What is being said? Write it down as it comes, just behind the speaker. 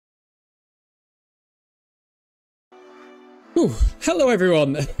Ooh, hello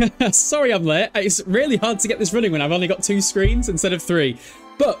everyone. Sorry I'm late. It's really hard to get this running when I've only got 2 screens instead of 3.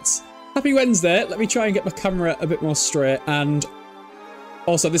 But happy Wednesday. Let me try and get my camera a bit more straight. And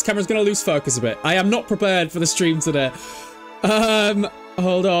also this camera's going to lose focus a bit. I am not prepared for the stream today.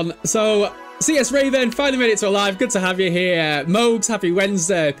 Hold on. So CS Raven, finally made it to live. Good to have you here. Mogs, happy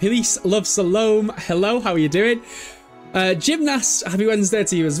Wednesday. Police love Salome. Hello, how are you doing? Gymnast, happy Wednesday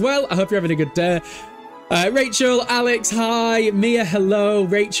to you as well. I hope you're having a good day. Rachel, Alex, hi. Mia, hello.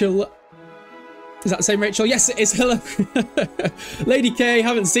 Rachel, is that the same Rachel? Yes, it is. Hello. Lady K,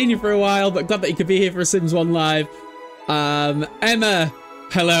 haven't seen you for a while, but glad that you could be here for a Sims 1 live. Emma,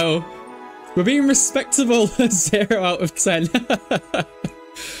 hello. We're being respectable. 0 out of 10.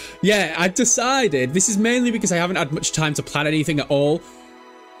 Yeah, I've decided, this is mainly because I haven't had much time to plan anything at all.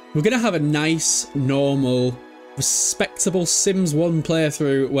 We're going to have a nice, normal, respectable Sims 1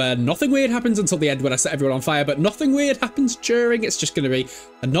 playthrough where nothing weird happens until the end when I set everyone on fire, but nothing weird happens during. It's just going to be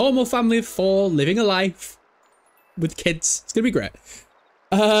a normal family of 4 living a life with kids. It's going to be great.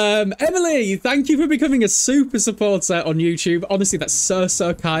 Emily, thank you for becoming a super supporter on YouTube. Honestly, that's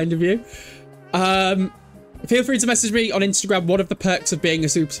so kind of you. Feel free to message me on Instagram. One of the perks of being a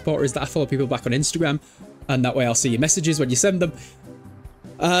super supporter is that I follow people back on Instagram, and that way I'll see your messages when you send them.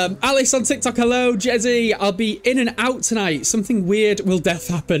 Alice on TikTok, hello. Jezzy, I'll be in and out tonight. Something weird will def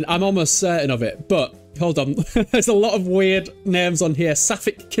happen. I'm almost certain of it, but hold on. There's a lot of weird names on here.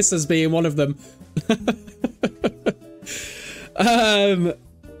 Sapphic Kisses being one of them.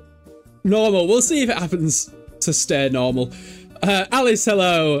 Normal. We'll see if it happens to stay normal. Alice,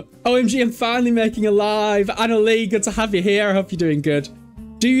 hello. OMG, I'm finally making a live. Anna Lee, good to have you here. I hope you're doing good.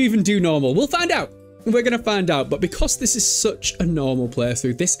 Do you even do normal? We'll find out. We're going to find out. But because this is such a normal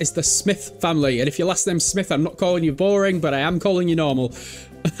playthrough, this is the Smith family. And if your last name's Smith, I'm not calling you boring, but I am calling you normal.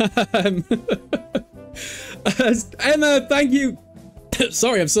 Emma, thank you.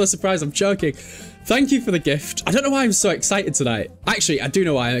 Sorry, I'm so surprised. I'm choking. Thank you for the gift. I don't know why I'm so excited tonight. Actually, I do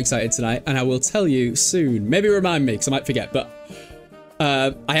know why I'm excited tonight, and I will tell you soon. Maybe remind me, because I might forget, but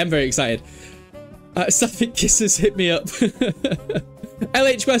I am very excited. Sapphic Kisses, hit me up.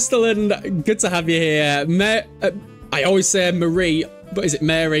 LH Westerland, good to have you here. I always say Marie, but is it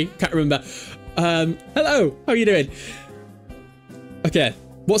Mary? Can't remember. Hello, how are you doing? Okay,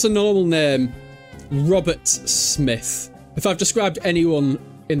 what's a normal name? Robert Smith. If I've described anyone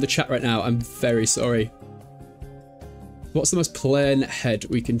in the chat right now, I'm very sorry. What's the most plain head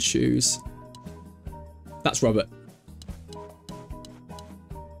we can choose? That's Robert.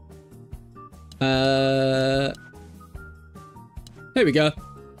 Here we go.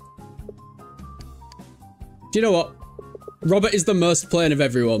 Do you know what? Robert is the most plain of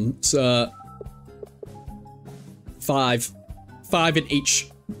everyone, so 5 in each.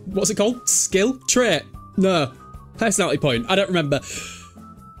 What's it called? Skill? Trait? No. Personality point. I don't remember.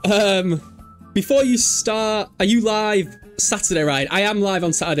 Before you start, are you live Saturday, Ryan? I am live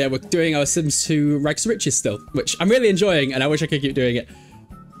on Saturday. We're doing our Sims 2 Rags to Riches still, which I'm really enjoying, and I wish I could keep doing it.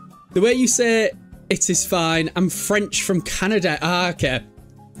 The way you say it is fine. I'm French from Canada. Ah, okay.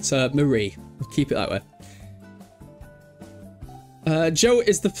 So, Marie. We'll keep it that way. Joe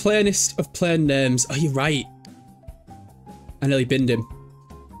is the plainest of plain names. Oh, you're right. I nearly binned him.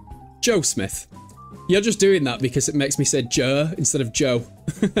 Joe Smith. You're just doing that because it makes me say Joe instead of Joe.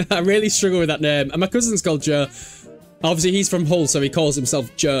 I really struggle with that name. And my cousin's called Joe. Obviously, he's from Hull, so he calls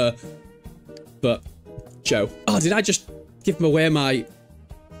himself Joe. But, Joe. Oh, did I just give him away my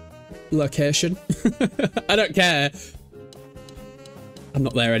location? I don't care. I'm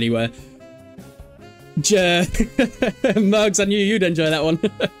not there anywhere. Joe. Mugs, I knew you'd enjoy that one.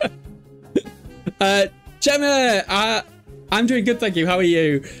 Gemma, I'm doing good, thank you. How are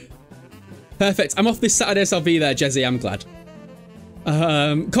you? Perfect. I'm off this Saturday, so I'll be there, Jezzy. I'm glad.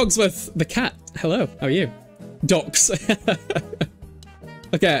 Cogsworth the cat. Hello. How are you? Docs.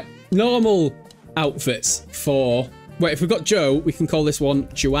 Okay. Normal outfits for... Wait, if we've got Joe, we can call this one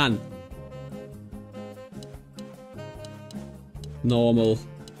Joanne. Normal.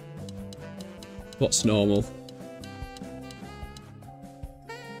 What's normal?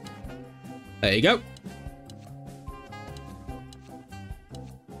 There you go.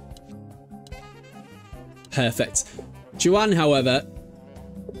 Perfect. Joanne, however,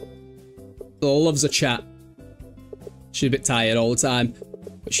 loves a chat. She's a bit tired all the time,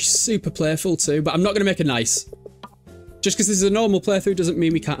 but she's super playful too. But I'm not going to make her nice. Just because this is a normal playthrough doesn't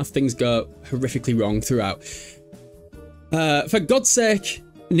mean we can't have things go horrifically wrong throughout. For God's sake,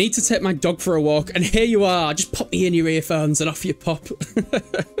 need to take my dog for a walk, and here you are. Just pop me in your earphones and off you pop.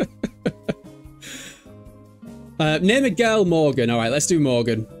 Name a girl Morgan. All right, let's do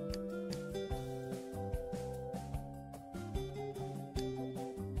Morgan.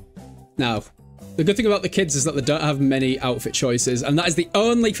 Now, the good thing about the kids is that they don't have many outfit choices, and that is the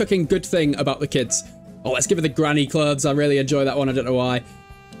only fucking good thing about the kids. Oh, let's give her the granny clothes. I really enjoy that one. I don't know why.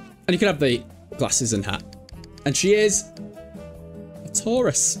 And you can have the glasses and hat. And she is a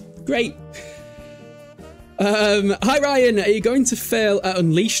Taurus. Great. Hi Ryan, are you going to fail at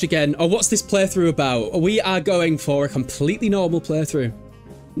Unleashed again? Or what's this playthrough about? We are going for a completely normal playthrough.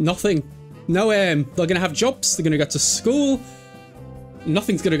 Nothing. No aim. They're going to have jobs. They're going to go to school.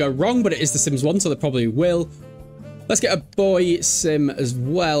 Nothing's going to go wrong, but it is The Sims 1, so they probably will. Let's get a boy sim as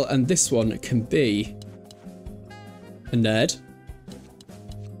well, and this one can be a nerd.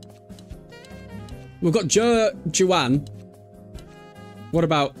 We've got Joanne. What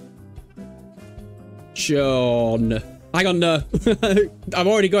about John? Hang on, no. I'm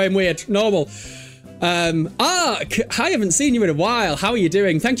already going weird. Normal. Ark! I haven't seen you in a while. How are you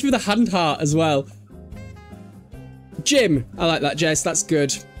doing? Thank you for the hand heart as well. Jim. I like that, Jess. That's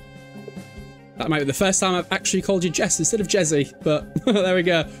good. That might be the first time I've actually called you Jess instead of Jezzy, but there we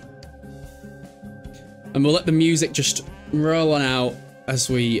go. And we'll let the music just roll on out as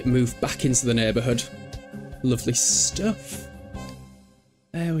we move back into the neighborhood. Lovely stuff.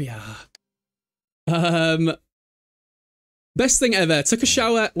 There we are. Best thing ever. Took a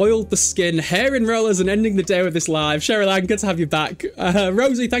shower, oiled the skin, hair in rollers, and ending the day with this live. Cheryl Ann, good to have you back.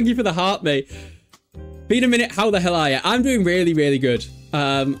 Rosie, thank you for the heart, mate. Been a minute. How the hell are you? I'm doing really, really good.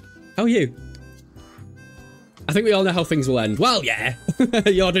 How are you? I think we all know how things will end. Well, yeah.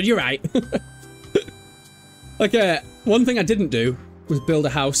 Jordan, you're right. Okay, one thing I didn't do was build a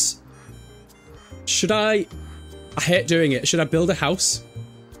house. Should I hate doing it. Should I build a house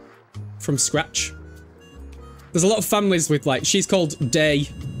from scratch? There's a lot of families with, like, she's called Day.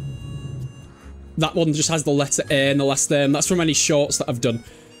 That one just has the letter A in the last name. That's from any shorts that I've done.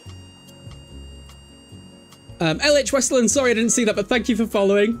 LH Westland, sorry I didn't see that, but thank you for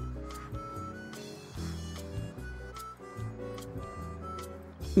following.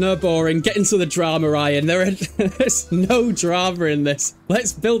 No boring. Get into the drama, Ryan. There's no drama in this.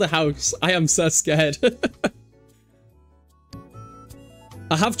 Let's build a house. I am so scared.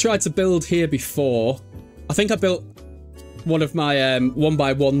 I have tried to build here before. I think I built one of my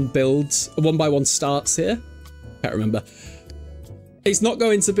 1x1 builds, 1x1 starts here. Can't remember. It's not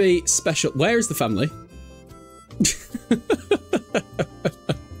going to be special. Where is the family?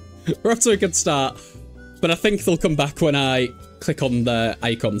 We're off to a good start, but I think they'll come back when I click on the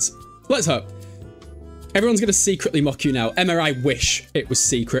icons. Let's hope. Everyone's going to secretly mock you now. Emma, I wish it was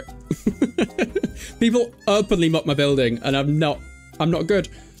secret. People openly mock my building, and I'm not good.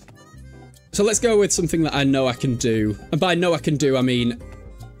 So let's go with something that I know I can do. And by know I can do, I mean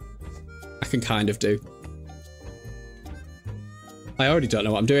I can kind of do. I already don't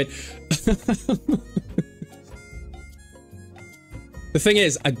know what I'm doing. The thing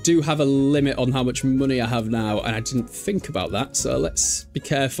is, I do have a limit on how much money I have now, and I didn't think about that, so let's be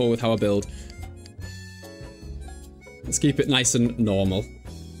careful with how I build. Let's keep it nice and normal.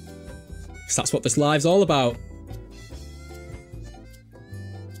 Because that's what this live's all about.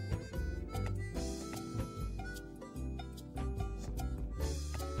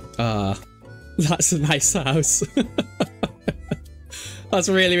 Ah, that's a nice house. That's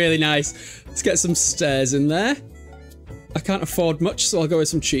really, really nice. Let's get some stairs in there. I can't afford much, so I'll go with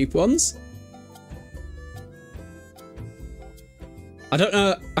some cheap ones. I don't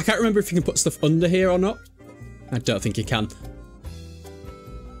know. I can't remember if you can put stuff under here or not. I don't think you can.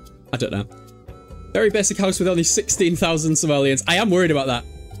 I don't know. Very basic house with only 16,000 civilians. I am worried about that.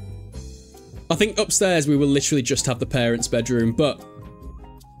 I think upstairs we will literally just have the parents' bedroom, but...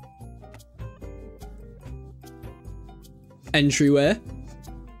 entryway.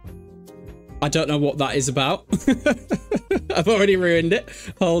 I don't know what that is about. I've already ruined it.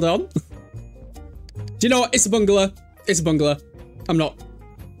 Hold on. Do you know what? It's a bungalow. It's a bungalow. I'm not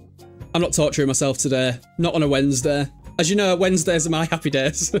torturing myself today. Not on a Wednesday. As you know, Wednesdays are my happy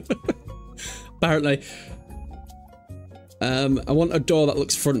days. Apparently. I want a door that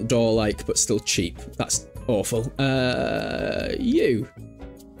looks front door-like, but still cheap. That's awful. You.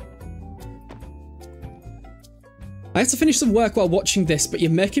 I have to finish some work while watching this, but you're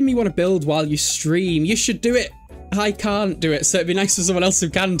making me want to build while you stream. You should do it. I can't do it, so it'd be nice for someone else who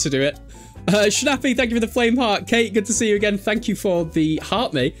can to do it. Schnappy, thank you for the flame heart. Kate, good to see you again. Thank you for the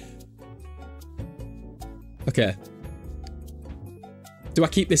heart, mate. Okay. Do I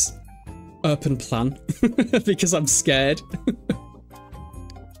keep this open plan? Because I'm scared.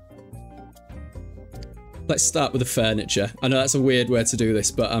 Let's start with the furniture. I know that's a weird way to do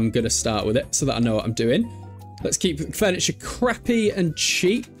this, but I'm going to start with it so that I know what I'm doing. Let's keep furniture crappy and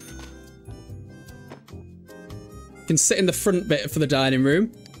cheap. Can sit in the front bit for the dining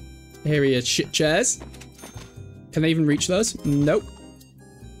room. Here are your shit chairs. Can they even reach those? Nope.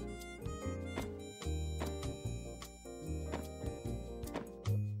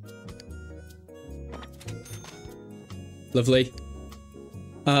 Lovely.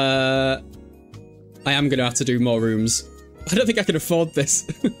 I am gonna have to do more rooms. I don't think I can afford this.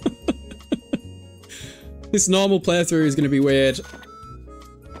 This normal playthrough is gonna be weird.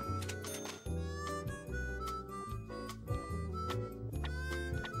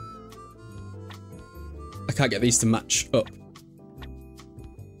 I can't get these to match up.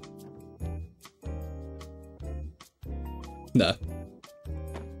 No.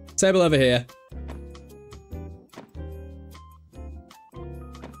 Table over here.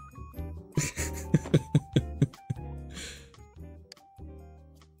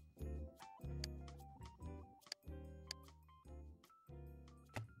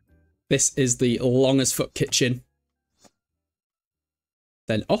 This is the long as fuck kitchen.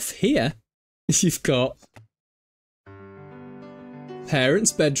 Then off here, you've got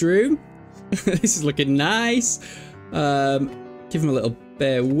parents' bedroom. This is looking nice. Give them a little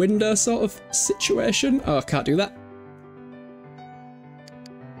bare window sort of situation. Oh, I can't do that.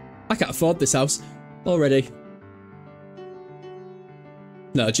 I can't afford this house already.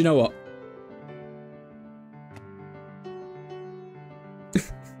 No, do you know what?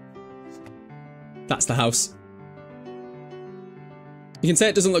 That's the house. You can say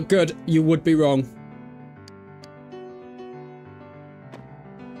it doesn't look good. You would be wrong.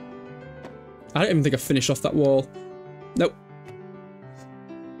 I don't even think I finished off that wall. Nope.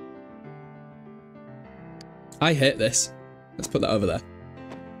 I hate this. Let's put that over there.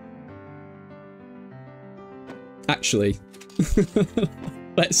 Actually,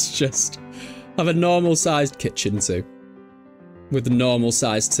 let's just have a normal sized kitchen too. With a normal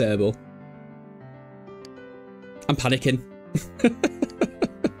sized table. I'm panicking.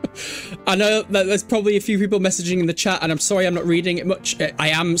 I know that there's probably a few people messaging in the chat, and I'm sorry I'm not reading it much. I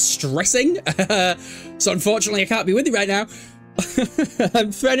am stressing, so unfortunately I can't be with you right now.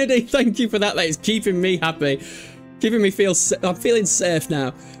 Threnody, thank you for that. That is keeping me happy, keeping me feel. I'm feeling safe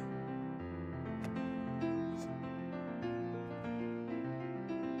now.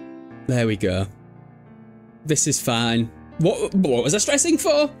 There we go. This is fine. What was I stressing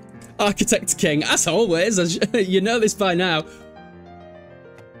for? Architect King, as always. As you know this by now.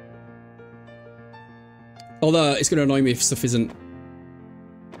 Although, it's going to annoy me if stuff isn't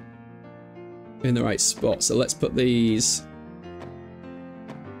in the right spot. So let's put these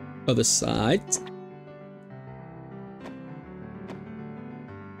other side.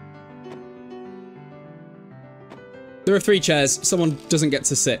 There are 3 chairs. Someone doesn't get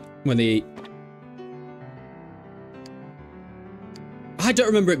to sit when they eat. I don't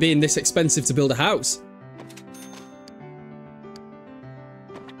remember it being this expensive to build a house.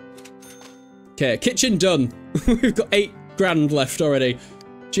 Okay, kitchen done. We've got 8 grand left already.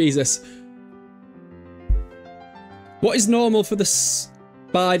 Jesus. What is normal for the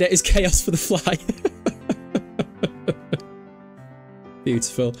spider is chaos for the fly.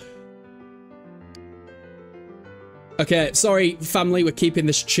 Beautiful. Okay, sorry, family, we're keeping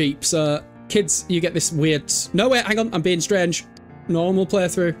this cheap. So, kids, you get this weird... No, wait, hang on, I'm being strange. Normal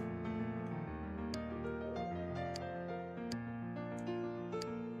playthrough.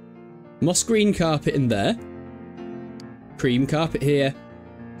 Moss green carpet in there. Cream carpet here.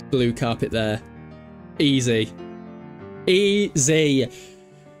 Blue carpet there. Easy. Easy.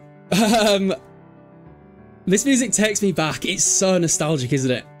 This music takes me back. It's so nostalgic,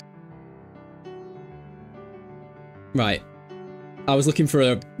 isn't it? Right. I was looking for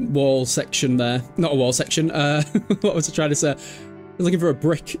a wall section there. Not a wall section. What was I trying to say? I was looking for a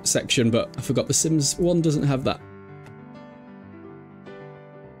brick section, but I forgot The Sims 1 doesn't have that.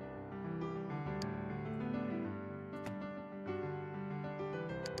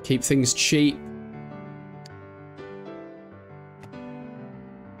 Keep things cheap.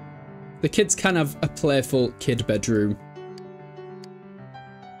 The kids can have a playful kid bedroom.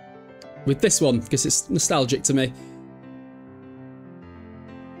 With this one, because it's nostalgic to me.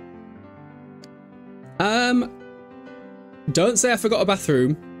 Don't say I forgot a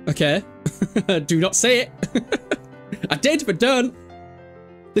bathroom, okay? Do not say it. I did, but don't.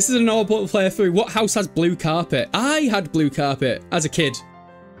 This is a normal playthrough. What house has blue carpet? I had blue carpet as a kid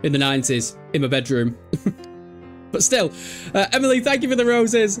in the 90s in my bedroom. But still, Emily, thank you for the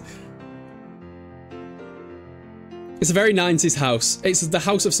roses. It's a very 90s house. It's the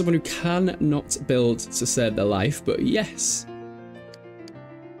house of someone who cannot build to save their life, but yes.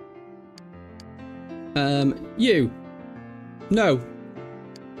 You. No.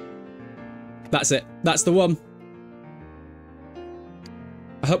 That's it. That's the one.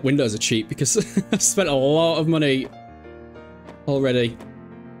 I hope windows are cheap because I've spent a lot of money already.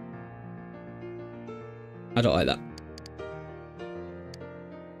 I don't like that.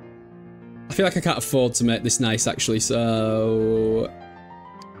 I feel like I can't afford to make this nice, actually, so...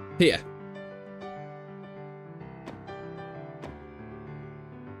 Here.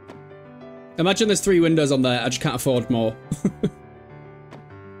 Imagine there's 3 windows on there, I just can't afford more.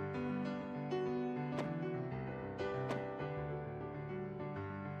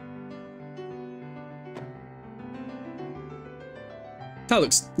 That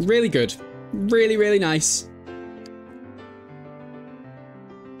looks really good. Really, really nice.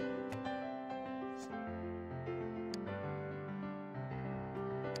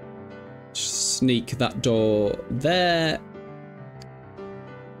 Sneak that door there.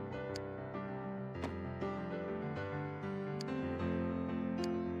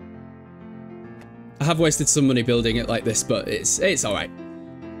 I have wasted some money building it like this, but it's all right.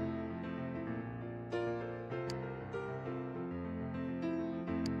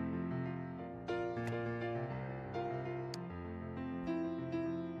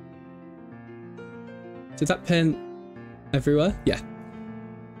 Did that paint everywhere? Yeah.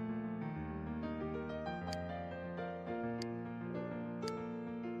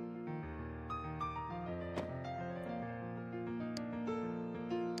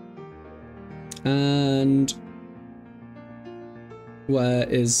 And where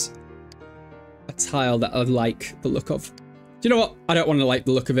is a tile that I like the look of? Do you know what? I don't want to like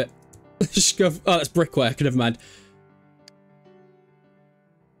the look of it. Just go. Oh, that's brickwork. Never mind.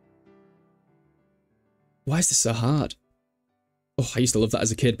 Why is this so hard? Oh, I used to love that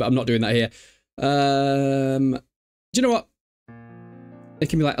as a kid, but I'm not doing that here. Do you know what? It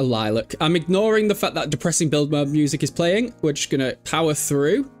can be like a lilac. I'm ignoring the fact that depressing build mode music is playing. We're just gonna power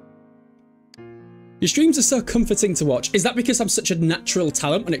through. Your streams are so comforting to watch. Is that because I'm such a natural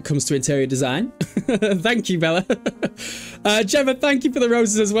talent when it comes to interior design? Thank you, Bella. Gemma, thank you for the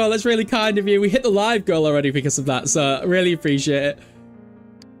roses as well. That's really kind of you. We hit the live goal already because of that, so I really appreciate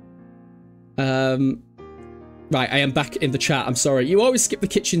it. Right, I am back in the chat. I'm sorry. You always skip the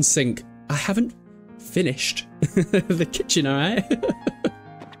kitchen sink. I haven't finished the kitchen, all right?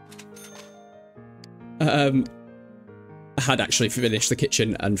 I had actually finished the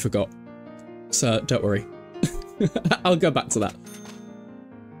kitchen and forgot. So don't worry. I'll go back to that.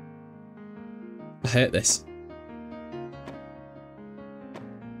 I hate this.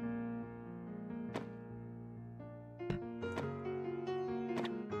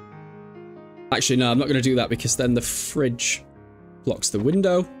 Actually, no, I'm not going to do that because then the fridge blocks the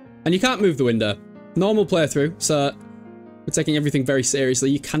window. And you can't move the window. Normal playthrough, so we're taking everything very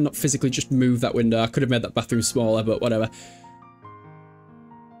seriously. You cannot physically just move that window. I could have made that bathroom smaller, but whatever.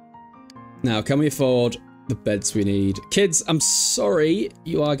 Now, can we afford the beds we need? Kids, I'm sorry,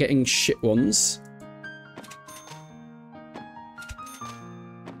 you are getting shit ones.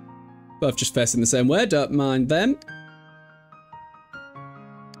 Both just facing the same way, don't mind them.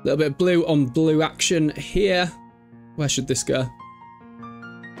 A little bit of blue on blue action here. Where should this go? Do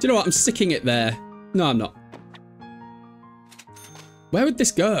you know what? I'm sticking it there. No, I'm not. Where would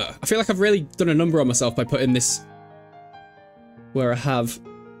this go? I feel like I've really done a number on myself by putting this where I have.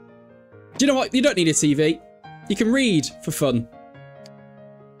 Do you know what? You don't need a TV. You can read for fun.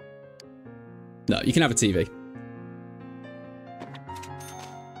 No, you can have a TV.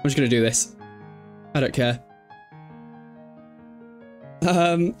 I'm just going to do this. I don't care.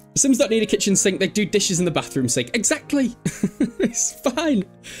 Sims don't need a kitchen sink. They do dishes in the bathroom sink. Exactly. It's fine.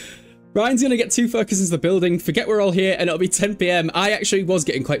 Ryan's going to get too focused into the building, forget we're all here, and it'll be 10 PM. I actually was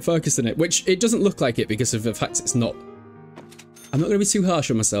getting quite focused in it, which it doesn't look like it because of the fact it's not. I'm not going to be too harsh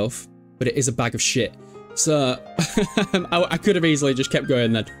on myself, but it is a bag of shit. So, I could have easily just kept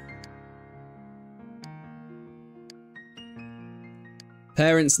going then.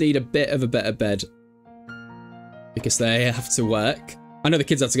 Parents need a bit of a better bed because they have to work. I know the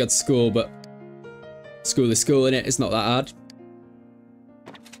kids have to go to school, but school is school, innit? It's not that hard.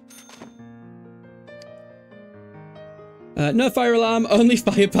 No fire alarm, only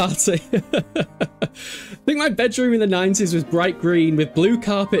fire party. I think my bedroom in the 90s was bright green with blue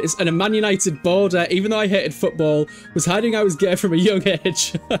carpets and a Man United border, even though I hated football, was hiding I was gay from a young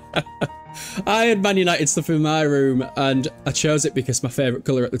age. I had Man United stuff in my room and I chose it because my favourite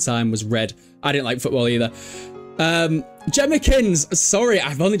colour at the time was red. I didn't like football either. Jemmikins, sorry,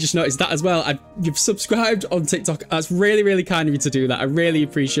 I've only just noticed that as well. You've subscribed on TikTok. That's really, really kind of you to do that. I really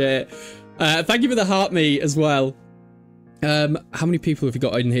appreciate it. Thank you for the heart me as well. How many people have we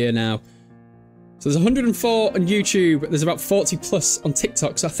got in here now? So there's 104 on YouTube. There's about 40 plus on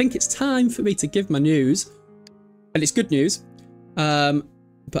TikTok. So I think it's time for me to give my news. And it's good news.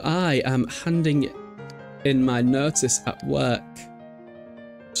 but I am handing in my notice at work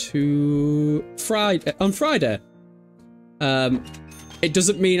to on Friday. It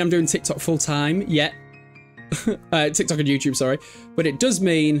doesn't mean I'm doing TikTok full time yet. TikTok and YouTube, sorry. But it does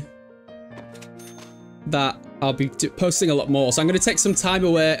mean that I'll be posting a lot more. So I'm going to take some time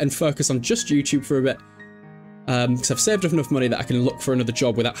away and focus on just YouTube for a bit. Because I've saved up enough money that I can look for another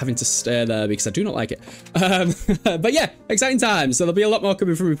job without having to stay there because I do not like it. But yeah, exciting times. So there'll be a lot more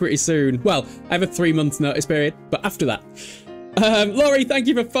coming from me pretty soon. Well, I have a 3-month notice period, but after that. Laurie, thank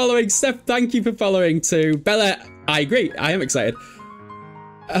you for following. Steph, thank you for following too. Bella, I agree. I am excited.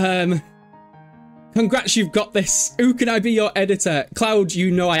 Congrats, you've got this. Who can I be your editor? Cloud,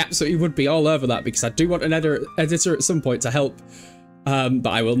 you know I absolutely would be all over that because I do want an editor at some point to help. But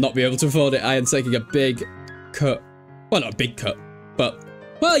I will not be able to afford it. I am taking a big cut. Well, not a big cut, but,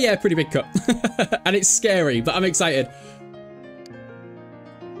 well, yeah, pretty big cut. And it's scary, but I'm excited.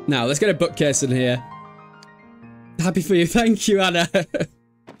 Now, let's get a bookcase in here. Happy for you. Thank you, Anna.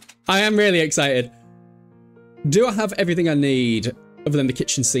 I am really excited. Do I have everything I need other than the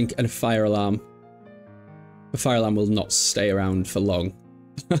kitchen sink and a fire alarm? The fire alarm will not stay around for long.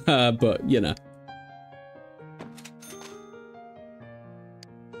 But, you know.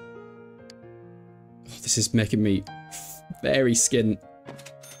 Oh, this is making me very skint.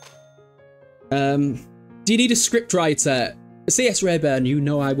 Do you need a script writer? CS Rayburn, you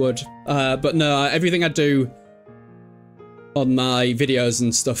know I would. But no, everything I do on my videos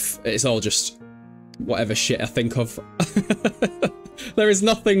and stuff, it's all just whatever shit I think of. There is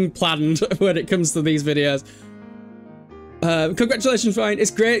nothing planned when it comes to these videos. Congratulations, Ryan.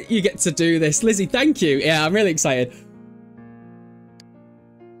 It's great you get to do this. Lizzie, thank you. Yeah, I'm really excited.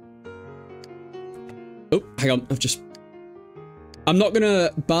 Oh, hang on. I'm not going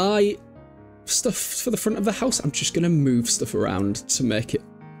to buy stuff for the front of the house. I'm just going to move stuff around to make it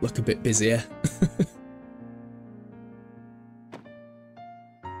look a bit busier.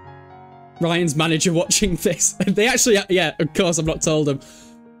 Ryan's manager watching this. They actually, yeah, of course, I've not told them.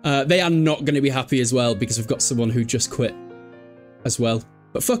 They are not going to be happy as well because we've got someone who just quit as well.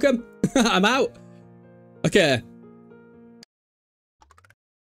 But fuck them. I'm out. Okay.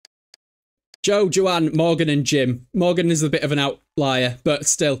 Joe, Joanne, Morgan and Jim. Morgan is a bit of an outlier, but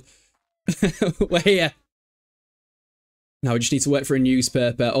still. We're here. Now we just need to wait for a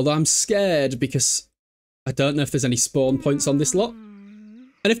newspaper. Although I'm scared because I don't know if there's any spawn points on this lot.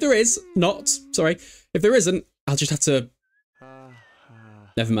 And if there is, if there isn't, I'll just have to...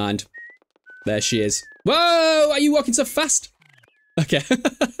 Never mind. There she is. Whoa! Are you walking so fast? Okay.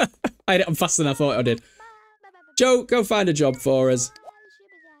 I hit it on faster than I thought I did. Joe, go find a job for us.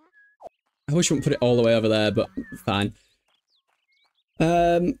 I wish I wouldn't put it all the way over there, but fine.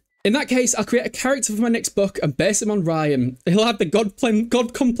 In that case, I'll create a character for my next book and base him on Ryan. He'll have the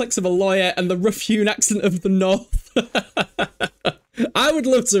god complex of a lawyer and the rough-hewn accent of the North. I would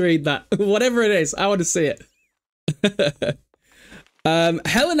love to read that. Whatever it is, I want to see it.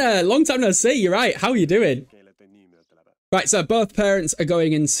 Helena, long time no see. You're right. How are you doing? Right, so both parents are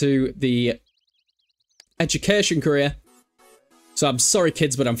going into the education career. So I'm sorry,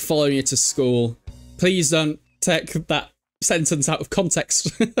 kids, but I'm following you to school. Please don't take that sentence out of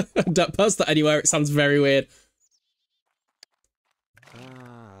context. Don't post that anywhere. It sounds very weird.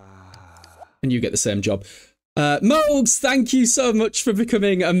 And you get the same job. Mogs, thank you so much for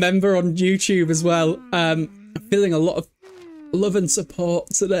becoming a member on YouTube as well. I'm feeling a lot of love and support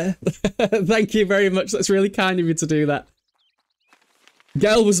today. Thank you very much. That's really kind of you to do that.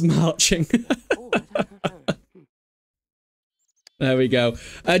 Girl was marching. There we go.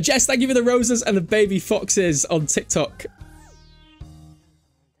 Jess, thank you for the roses and the baby foxes on TikTok.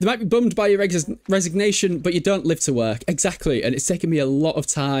 They might be bummed by your resignation, but you don't live to work. Exactly, and it's taken me a lot of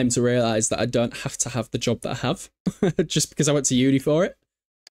time to realise that I don't have to have the job that I have, just because I went to uni for it.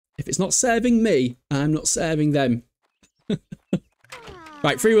 If it's not serving me, I'm not serving them.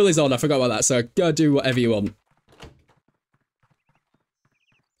 Right, free will is on, I forgot about that, so go do whatever you want.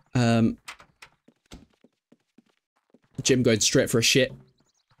 Jim going straight for a shit.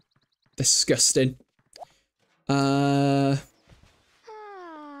 Disgusting.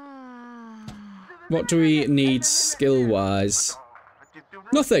 What do we need skill-wise?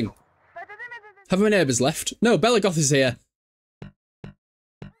 Nothing. Have my neighbours left? No, Bella Goth is here.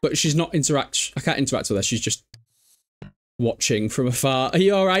 But she's not I can't interact with her, she's just watching from afar. Are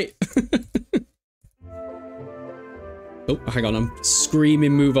you alright? Oh, hang on, I'm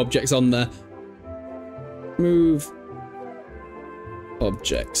screaming move objects on there. Move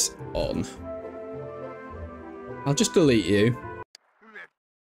objects on. I'll just delete you.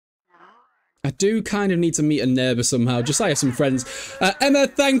 I do kind of need to meet a neighbour somehow, just so I have some friends. Emma,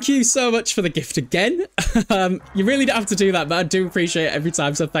 thank you so much for the gift again. You really don't have to do that, but I do appreciate it every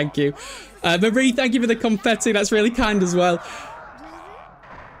time, so thank you. Marie, thank you for the confetti. That's really kind as well.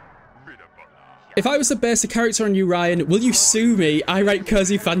 If I was to base a character on you, Ryan, will you sue me? I write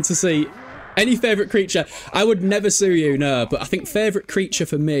cozy fantasy. Any favourite creature? I would never sue you, no, but I think favourite creature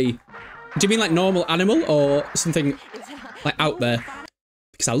for me... Do you mean like normal animal or something like out there?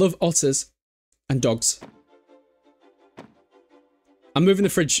 Because I love otters and dogs. I'm moving the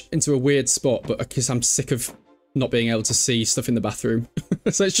fridge into a weird spot, but because I'm sick of not being able to see stuff in the bathroom.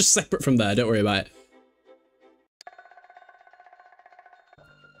 So it's just separate from there, don't worry about it.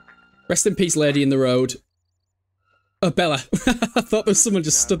 Rest in peace, lady in the road. Oh, Bella. I thought there was someone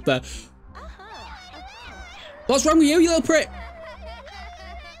just stood there. What's wrong with you, you little prick?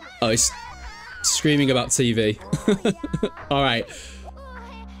 Oh, he's screaming about TV. Alright.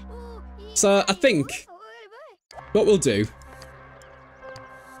 So, I think what we'll do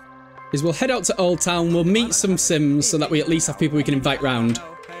is we'll head out to Old Town, we'll meet some Sims so that we at least have people we can invite round.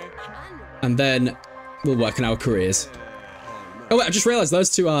 And then we'll work on our careers. Oh wait, I just realised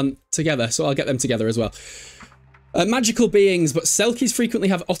those two aren't together, so I'll get them together as well. Magical beings, but Selkies frequently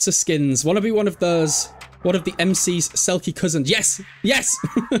have otter skins. Want to be one of those? One of the MC's Selkie cousins. Yes! Yes!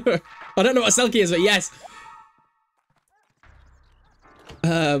 I don't know what a Selkie is, but yes!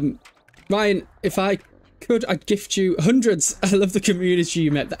 Ryan, if I could, I'd gift you hundreds. I love the community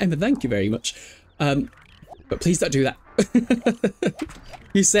you met. Emma, thank you very much. But please don't do that.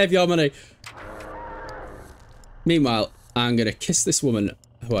 You save your money. Meanwhile, I'm gonna kiss this woman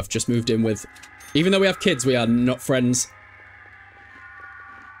who I've just moved in with. Even though we have kids, we are not friends.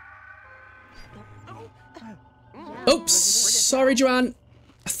 Oops, sorry, Joanne.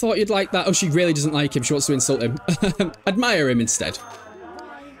 I thought you'd like that. Oh, she really doesn't like him. She wants to insult him. Admire him instead.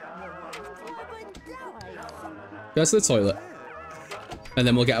 Go to the toilet. And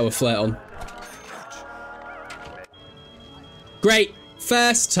then we'll get our flirt on. Great.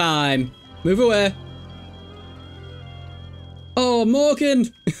 First time. Move away. Oh,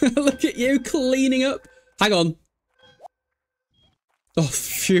 Morgan. Look at you cleaning up. Hang on. Oh,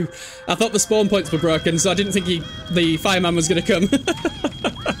 phew. I thought the spawn points were broken, so I didn't think the fireman was going to come.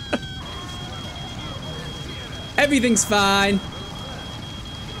 Everything's fine.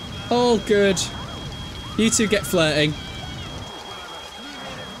 All good. You two get flirting.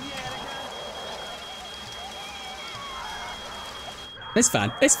 It's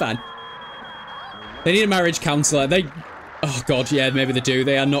fine. It's fine. They need a marriage counsellor. They... Oh, God, yeah, maybe they do.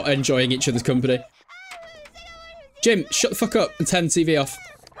 They are not enjoying each other's company. Jim, shut the fuck up and turn the TV off.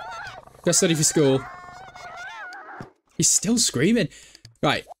 Go study for school. He's still screaming.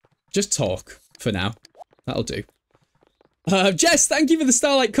 Right, just talk for now. That'll do. Jess, thank you for the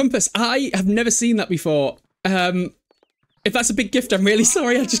Starlight Compass. I have never seen that before. If that's a big gift, I'm really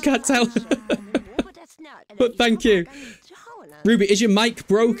sorry. I just can't tell. But thank you. Ruby, is your mic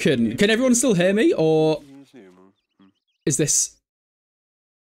broken? Can everyone still hear me? Or is this...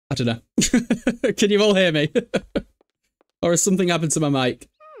 I don't know. Can you all hear me? Or has something happened to my mic?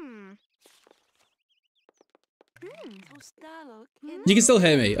 You can still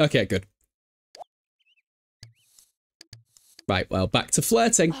hear me. Okay, good. Right, well, back to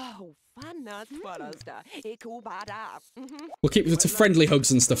flirting. We'll keep it to friendly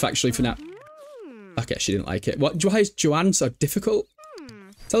hugs and stuff, actually, for now. Okay, she didn't like it. What? Why is Joanne so difficult?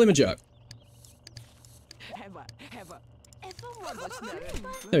 Tell him a joke.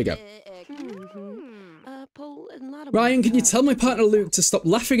 There we go. Ryan, can you tell my partner Luke to stop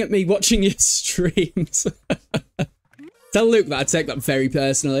laughing at me watching your streams? Tell Luke that I take that very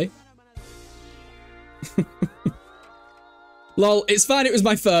personally. Lol, it's fine, it was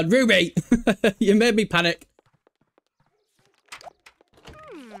my phone. Ruby! You made me panic.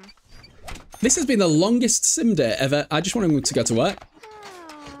 This has been the longest sim day ever. I just want him to go to work.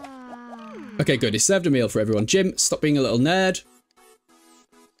 Okay, good. He served a meal for everyone. Jim, stop being a little nerd.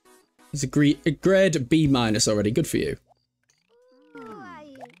 He's a grade B- already. Good for you.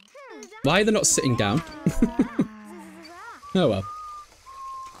 Why are they not sitting down? Oh well.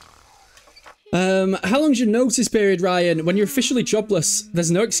 How long's your notice period, Ryan? When you're officially jobless,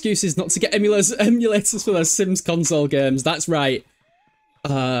 there's no excuses not to get emulators for those Sims console games. That's right.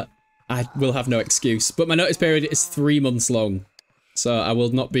 I will have no excuse. But my notice period is 3 months long. So I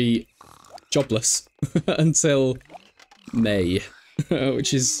will not be jobless until May.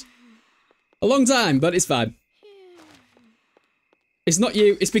 Which is a long time, but it's fine. It's not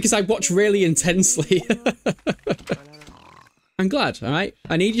you, it's because I watch really intensely. I'm glad, alright?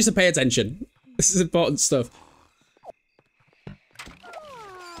 I need you to pay attention. This is important stuff.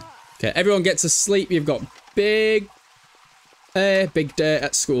 Okay, everyone gets to sleep. You've got big day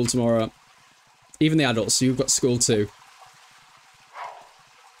at school tomorrow. Even the adults, so you've got school too.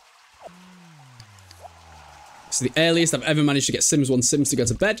 It's the earliest I've ever managed to get Sims 1 Sims to go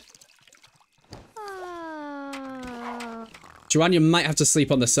to bed. Joanne, you might have to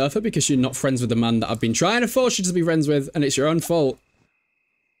sleep on the sofa because you're not friends with the man that I've been trying to force you to be friends with, and it's your own fault.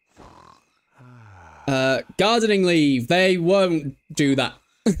 Gardening leave. They won't do that.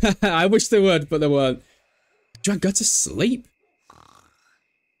 I wish they would, but they won't. Joanne, go to sleep.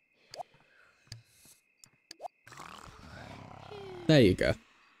 There you go.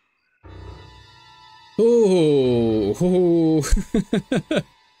 Ooh.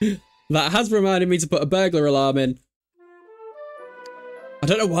 That has reminded me to put a burglar alarm in. I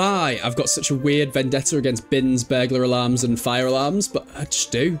don't know why I've got such a weird vendetta against bins, burglar alarms, and fire alarms, but I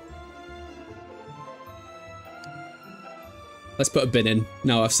just do. Let's put a bin in.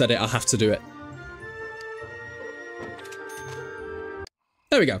 Now I've said it, I'll have to do it.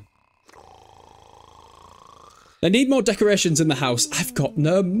 There we go. I need more decorations in the house. I've got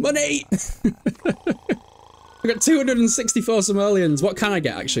no money. I've got 264 simoleons. What can I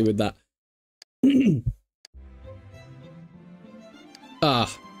get actually with that?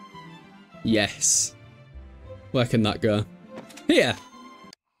 Ah. Yes. Where can that go? Here.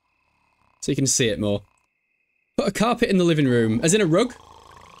 So you can see it more. Put a carpet in the living room. As in a rug?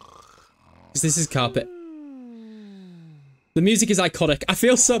 Because this is carpet. The music is iconic. I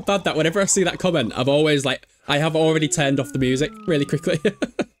feel so bad that whenever I see that comment, I've always like, I have already turned off the music really quickly.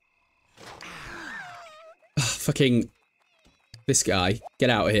 Oh, fucking this guy. Get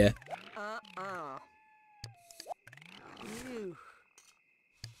out of here.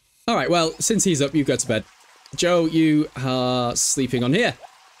 Alright, well, since he's up, you go to bed. Joe, you are sleeping on here.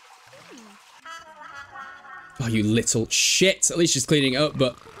 Oh, you little shit. At least she's cleaning it up,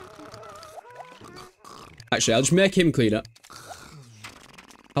 but... Actually, I'll just make him clean up.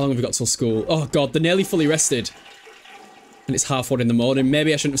 How long have we got till school? Oh god, they're nearly fully rested. And it's 1:30 in the morning.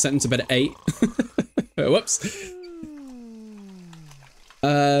 Maybe I shouldn't have sent them to bed at 8. Whoops.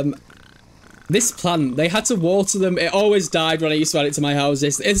 This plant, they had to water them. It always died when I used to add it to my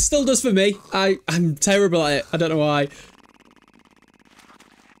houses. It still does for me. I'm terrible at it. I don't know why.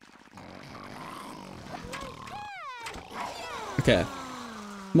 Okay.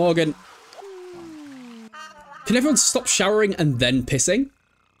 Morgan. Can everyone stop showering and then pissing?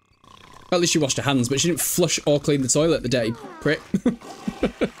 At least she washed her hands, but she didn't flush or clean the toilet the day, prick.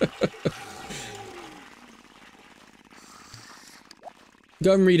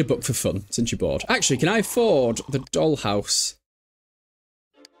 Go and read a book for fun, since you're bored. Actually, can I afford the dollhouse?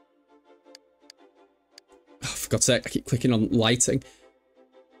 Oh, for God's sake, I keep clicking on lighting.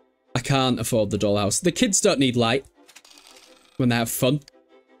 I can't afford the dollhouse. The kids don't need light when they have fun.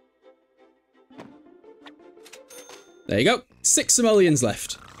 There you go. 6 simoleons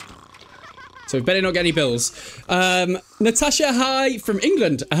left. So we better not get any bills. Natasha, hi from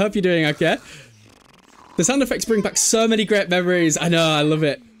England. I hope you're doing okay. The sound effects bring back so many great memories. I know, I love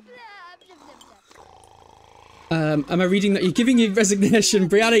it. Am I reading that you're giving your resignation?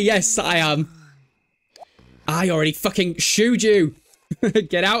 Brianna, yes, I am. I already fucking shooed you.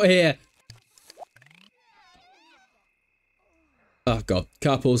 Get out of here. Oh god,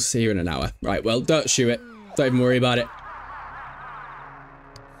 carpool's here in an hour. Right, well, don't shoot it. Don't even worry about it.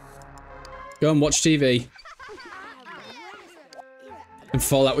 Go and watch TV. And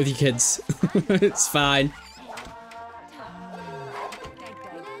fall out with your kids. It's fine.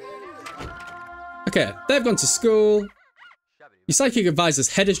 Okay, they've gone to school. Your psychic advisor's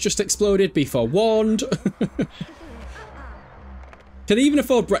head has just exploded. Be forewarned. Can they even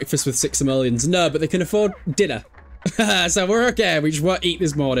afford breakfast with 6 simoleons? No, but they can afford dinner. So we're okay. We just won't eat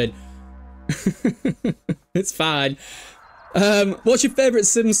this morning. It's fine. What's your favourite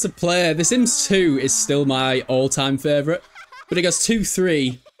Sims to play? The Sims 2 is still my all-time favourite. But it goes 2,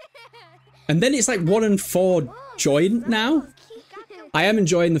 3. And then it's like 1 and 4 joint now. I am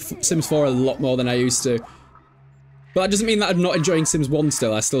enjoying the Sims 4 a lot more than I used to. But that doesn't mean that I'm not enjoying Sims 1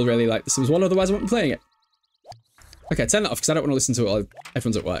 still. I still really like the Sims 1, otherwise I wouldn't be playing it. Okay, turn that off because I don't want to listen to it while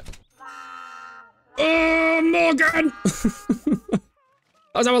everyone's at work. Oh, Morgan!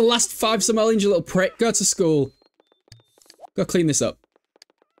 That was our last 5 simoleons, you little prick. Go to school. Go clean this up.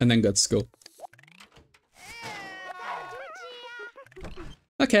 And then go to school.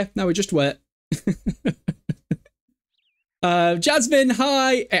 Okay, now we just wait. Jasmine,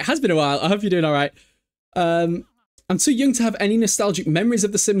 hi! It has been a while. I hope you're doing alright. I'm too young to have any nostalgic memories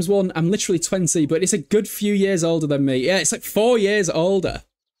of The Sims 1. I'm literally 20, but it's a good few years older than me. Yeah, it's like 4 years older.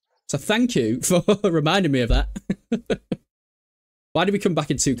 So thank you for reminding me of that. Why did we come back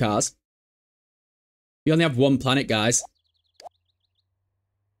in 2 cars? We only have 1 planet, guys.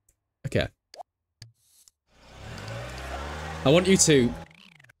 Okay. I want you to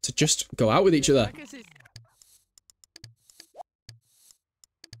just go out with each other.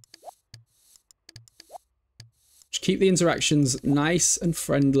 Just keep the interactions nice and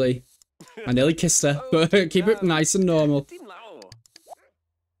friendly. I nearly kissed her, but keep it nice and normal.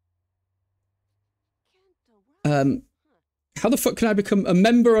 How the fuck can I become a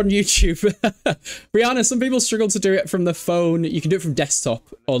member on YouTube? Brianna, some people struggle to do it from the phone. You can do it from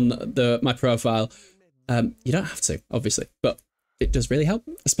desktop on my profile. You don't have to, obviously, but it does really help,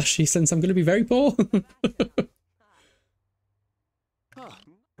 especially since I'm going to be very poor.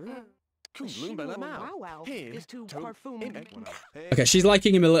 Okay, she's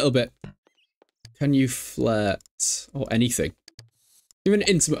liking him a little bit. Can you flirt or anything? Give him an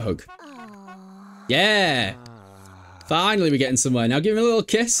intimate hug. Yeah! Finally we're getting somewhere. Now give him a little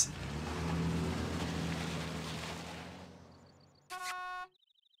kiss.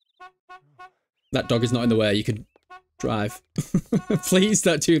 That dog is not in the way. You can drive. Please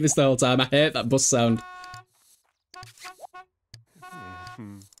don't do this the whole time. I hate that bus sound.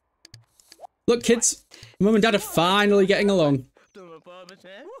 Look, kids. Mum and Dad are finally getting along.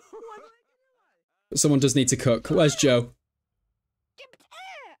 But someone does need to cook. Where's Joe?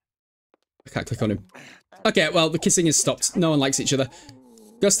 I can't click on him. Okay, well, the kissing is stopped. No one likes each other.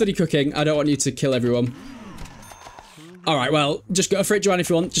 Go study cooking. I don't want you to kill everyone. Alright, well, just go for it, Joanne, if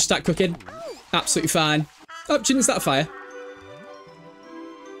you want. Just start cooking. Absolutely fine. Oh, she didn't start a fire.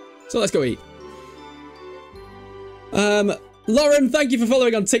 So let's go eat. Lauren, thank you for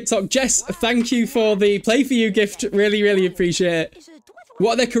following on TikTok. Jess, thank you for the Play For You gift. Really, really appreciate it.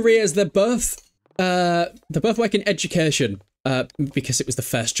 What are their careers? They're both work in education. Because it was the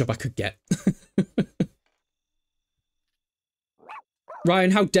first job I could get.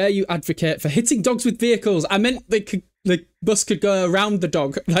 Ryan, how dare you advocate for hitting dogs with vehicles? I meant the bus could go around the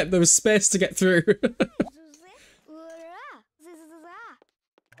dog. Like, there was space to get through.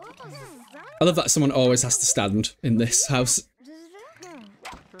 I love that someone always has to stand in this house.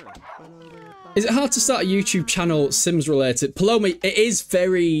 Is it hard to start a YouTube channel Sims related? Paloma, it is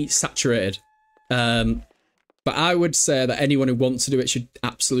very saturated. But I would say that anyone who wants to do it should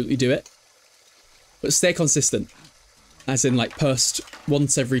absolutely do it. But stay consistent. As in, like, post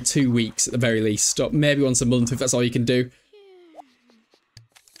once every 2 weeks at the very least. Or maybe once a month if that's all you can do.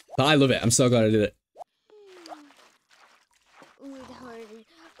 But I love it. I'm so glad I did it.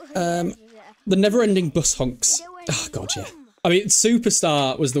 The never-ending bus honks. Oh, God, yeah. I mean,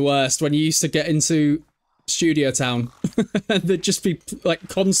 Superstar was the worst when you used to get into Studio Town. And they'd just be, like,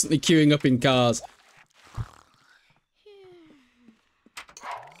 constantly queuing up in cars.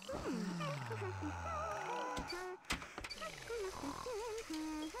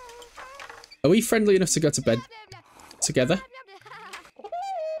 Are we friendly enough to go to bed together?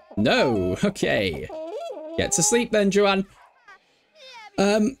 No. Okay. Get to sleep then, Joanne.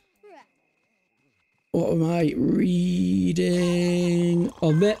 What am I reading?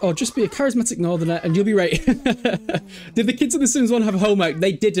 Oh, just be a charismatic northerner and you'll be right. Did the kids in The Sims 1 have homework?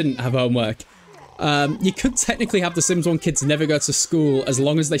 They didn't have homework. You could technically have The Sims 1 kids never go to school as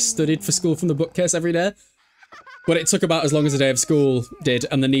long as they studied for school from the bookcase every day. But it took about as long as a day of school did,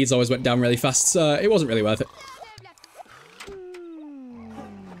 and the needs always went down really fast, so it wasn't really worth it.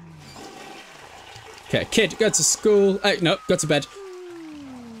 Okay, kid, go to school. No, go to bed.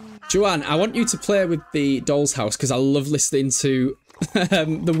 Joanne, I want you to play with the doll's house, because I love listening to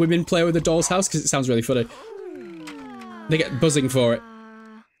the women play with the doll's house, because it sounds really funny. They get buzzing for it.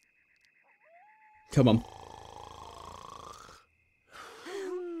 Come on.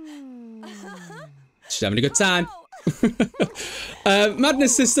 She's having a good time.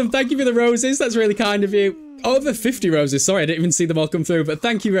 Madness System, thank you for the roses. That's really kind of you. Over 50 roses. Sorry, I didn't even see them all come through, but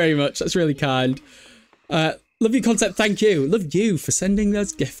thank you very much. That's really kind. Love your content. Thank you. Love you for sending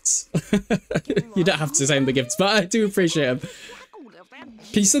those gifts. You don't have to send the gifts, but I do appreciate them.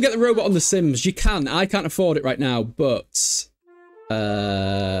 Can you still get the robot on The Sims? You can. I can't afford it right now, but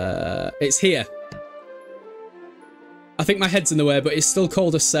it's here. I think my head's in the way, but it's still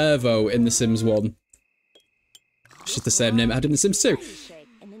called a servo in The Sims 1. Which is the same name it had in The Sims 2.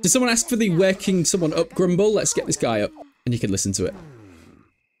 Did someone ask for the waking someone up grumble? Let's get this guy up, and you can listen to it.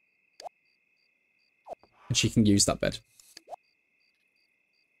 And she can use that bed.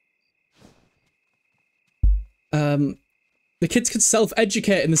 The kids could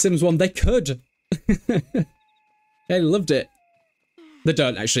self-educate in The Sims 1. They could. They loved it. They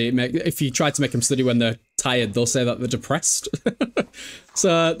don't, actually. If you try to make them study when they're tired, they'll say that they're depressed.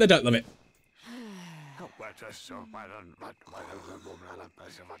 So, they don't love it.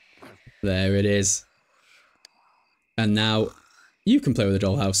 There it is. And now you can play with the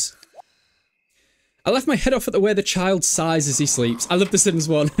dollhouse. I left my head off at the way the child sighs as he sleeps. I love The Sims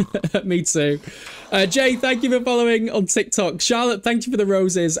 1. Me too. Jay, thank you for following on TikTok. Charlotte, thank you for the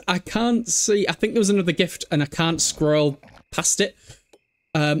roses. I can't see. I think there was another gift and I can't scroll past it.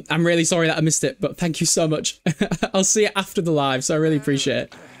 I'm really sorry that I missed it, but thank you so much. I'll see it after the live, so I really appreciate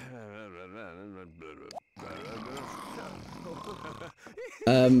it.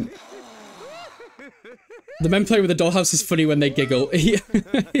 The men playing with the dollhouse is funny when they giggle.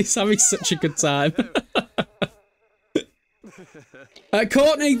 He's having such a good time.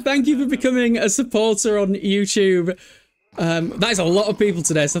 Courtney, thank you for becoming a supporter on YouTube. That is a lot of people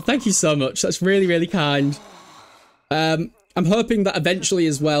today, so thank you so much. That's really, really kind. I'm hoping that eventually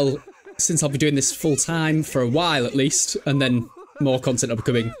as well, since I'll be doing this full time for a while at least, and then more content will be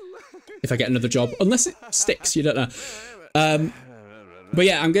coming if I get another job. Unless it sticks, you don't know. But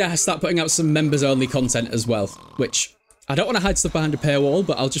yeah, I'm going to start putting out some members-only content as well, which I don't want to hide stuff behind a paywall,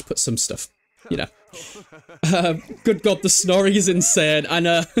 but I'll just put some stuff, you know. Good God, the snoring is insane. I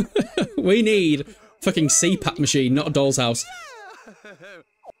know. We need fucking CPAP machine, not a doll's house.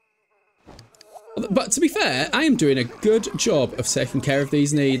 But to be fair, I am doing a good job of taking care of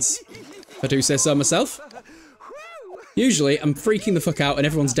these needs, if I do say so myself. Usually, I'm freaking the fuck out and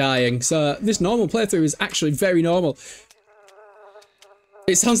everyone's dying, so this normal playthrough is actually very normal.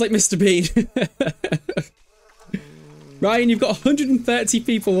 It sounds like Mr. Bean. Ryan, you've got 130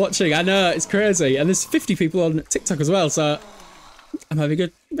 people watching. I know, it's crazy. And there's 50 people on TikTok as well, so I'm having a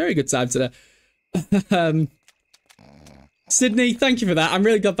very good time today. Sydney, thank you for that. I'm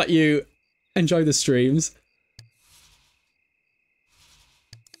really glad that you enjoy the streams.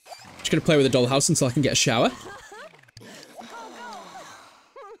 Just gonna play with the dollhouse until I can get a shower.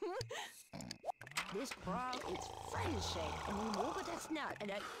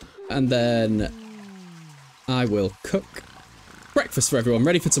 And then I will cook breakfast for everyone,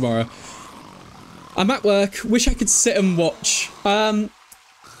 ready for tomorrow. I'm at work, wish I could sit and watch. I'm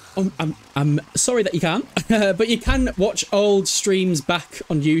sorry that you can't, but you can watch old streams back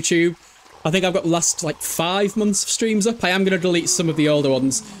on YouTube. I think I've got the last like 5 months of streams up. I am going to delete some of the older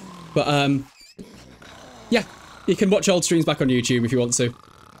ones, but yeah, you can watch old streams back on YouTube if you want to.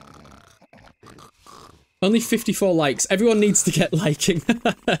 Only 54 likes. Everyone needs to get liking.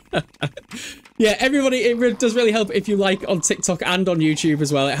 Yeah, everybody, it does really help if you like on TikTok and on YouTube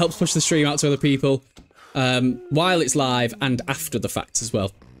as well. It helps push the stream out to other people while it's live and after the fact as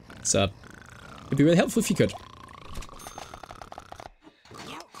well. So, it'd be really helpful if you could.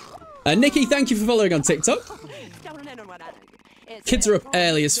 Nikki, thank you for following on TikTok. Kids are up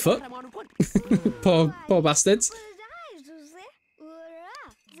early as fuck. Poor bastards.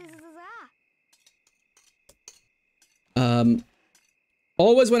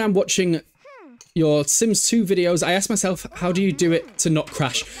 Always when I'm watching your Sims 2 videos, I ask myself, how do you do it to not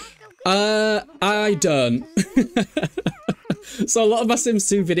crash? I don't. So a lot of my Sims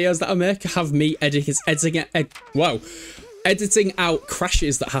 2 videos that I make have me editing out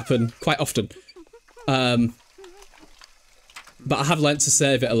crashes that happen quite often. But I have learnt to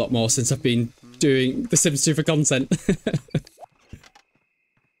save it a lot more since I've been doing the Sims 2 for content.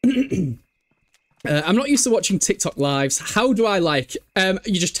 I'm not used to watching TikTok lives. How do I like?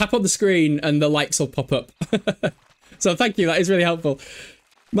 You just tap on the screen and the likes will pop up. So thank you, that is really helpful.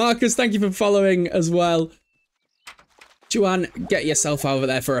 Marcus, thank you for following as well. Joanne, get yourself over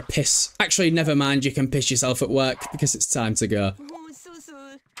there for a piss. Actually, never mind, you can piss yourself at work because it's time to go.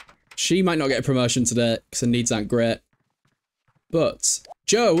 She might not get a promotion today because her needs aren't great. But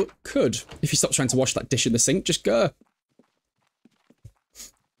Joe could. If he stops trying to wash that dish in the sink, just go.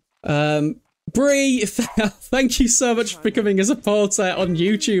 Bree, thank you so much for becoming a supporter on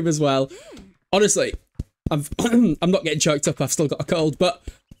YouTube as well. Honestly, I'm not getting choked up, I've still got a cold, but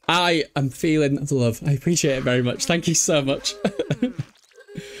I am feeling the love. I appreciate it very much. Thank you so much.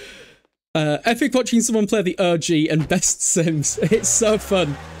 Epic watching someone play the OG and best Sims. It's so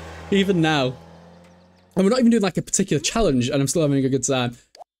fun, even now. And we're not even doing like a particular challenge and I'm still having a good time.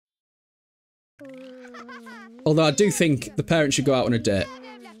 Although I do think the parents should go out on a date.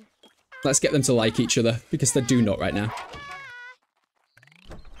 Let's get them to like each other, because they do not right now.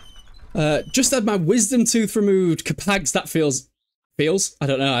 Just had my wisdom tooth removed. Kapags, that feels... I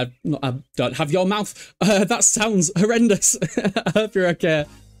don't know, I don't have your mouth. That sounds horrendous. I hope you're okay.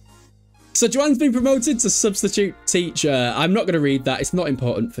 So Joanne's been promoted to substitute teacher. I'm not going to read that, it's not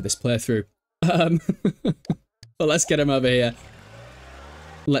important for this playthrough. But let's get him over here.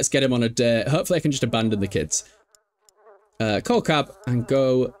 Let's get him on a date. Hopefully I can just abandon the kids. Call cab and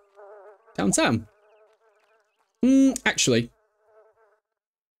go... downtown. Actually,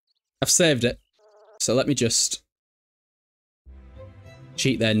 I've saved it. So let me just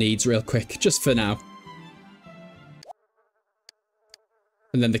cheat their needs real quick, just for now.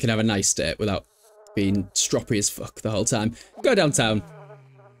 And then they can have a nice day without being stroppy as fuck the whole time. Go downtown.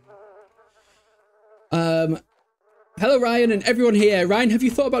 Hello Ryan and everyone here. Ryan, have you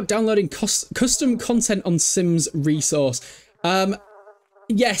thought about downloading custom content on Sims Resource?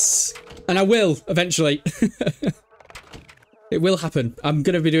 Yes, and I will eventually. It will happen. I'm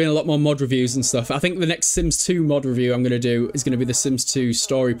going to be doing a lot more mod reviews and stuff. I think the next Sims 2 mod review I'm going to do is going to be the Sims 2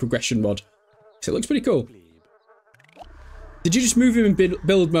 story progression mod. So it looks pretty cool. Did you just move him in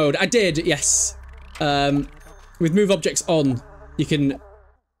build mode? I did, yes. With move objects on, you can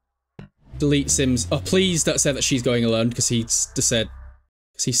delete Sims. Oh, please don't say that she's going alone because he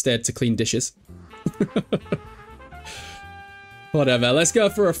stayed to clean dishes. Whatever, let's go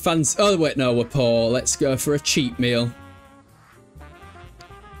for a fancy... Oh, wait, no, we're poor. Let's go for a cheap meal.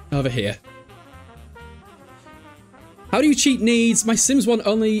 Over here. How do you cheat needs? My Sims 1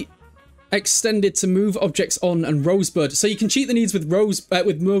 only extended to move objects on and Rosebud. So you can cheat the needs with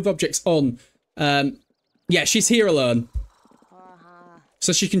with move objects on. Yeah, she's here alone.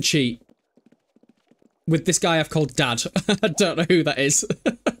 So she can cheat. With this guy I've called Dad. I don't know who that is.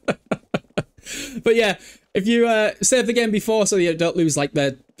 But yeah, if you save the game before so you don't lose like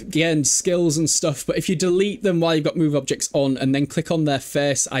their gained skills and stuff, but if you delete them while you've got move objects on and then click on their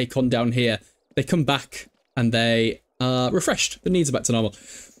face icon down here, they come back and they are refreshed. The needs are back to normal.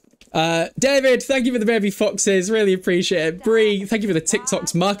 David, thank you for the baby foxes. Really appreciate it. Bree, thank you for the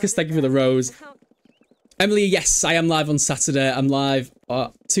TikToks. Marcus, thank you for the rose. Emily, yes, I am live on Saturday. I'm live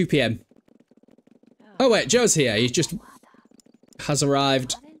at 2 PM. Oh wait, Joe's here. He just has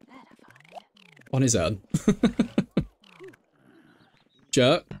arrived on his own.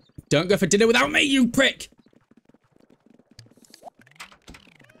 Joe, don't go for dinner without me, you prick!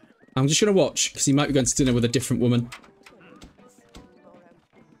 I'm just gonna watch, because he might be going to dinner with a different woman.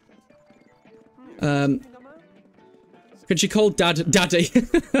 Can she call Dad Daddy?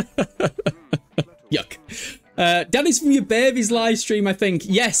 Yuck. Daddy's from your baby's live stream, I think.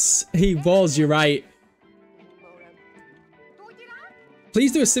 Yes, he was, you're right.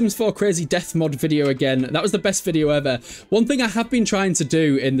 Please do a Sims 4 crazy death mod video again. That was the best video ever. One thing I have been trying to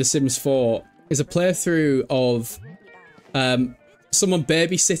do in The Sims 4 is a playthrough of someone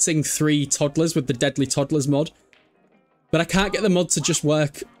babysitting 3 toddlers with the Deadly Toddlers mod. But I can't get the mod to just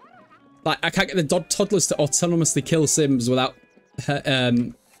work. Like, I can't get the toddlers to autonomously kill Sims without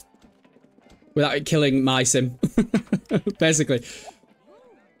it killing my Sim. Basically.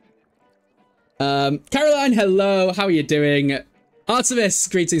 Caroline, hello. How are you doing? Artemis,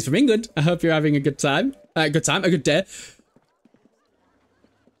 greetings from England. I hope you're having a good time. A good day.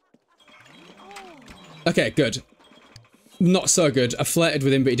 Okay, good. Not so good. I flirted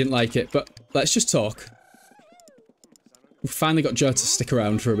with him, but he didn't like it. But let's just talk. We finally got Joe to stick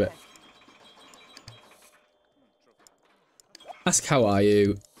around for a bit. Ask how are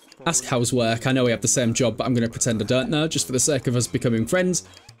you. Ask how's work. I know we have the same job, but I'm going to pretend I don't know, just for the sake of us becoming friends.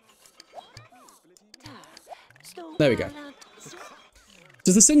 There we go.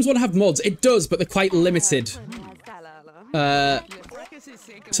 Does The Sims 1 have mods? It does, but they're quite limited. So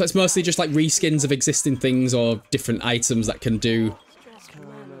it's mostly just like reskins of existing things or different items that can do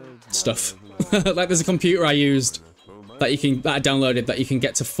stuff. Like there's a computer I used that I downloaded that you can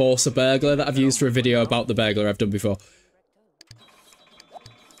get to force a burglar that I've used for a video about the burglar I've done before.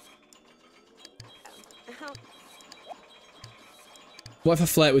 What if I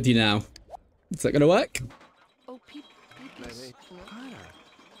flirt with you now? Is that gonna work?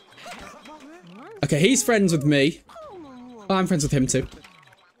 Okay, he's friends with me. Oh, I'm friends with him too.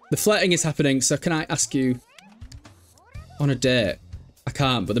 The flirting is happening, so can I ask you on a date? I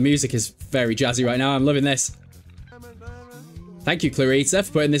can't, but the music is very jazzy right now. I'm loving this. Thank you, Clarita,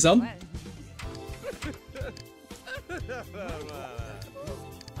 for putting this on.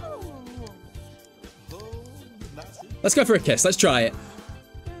 Let's go for a kiss. Let's try it.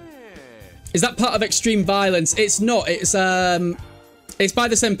 Is that part of extreme violence? It's not. It's by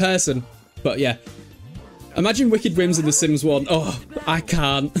the same person. But yeah. Imagine Wicked Whims in The Sims 1. Oh, I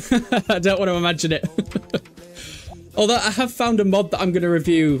can't. I don't want to imagine it. Although I have found a mod that I'm going to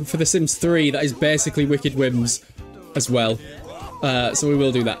review for The Sims 3 that is basically Wicked Whims as well. So we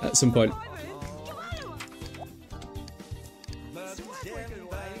will do that at some point.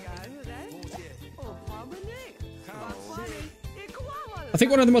 I think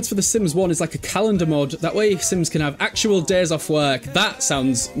one of the mods for The Sims 1 is like a calendar mod. That way Sims can have actual days off work. That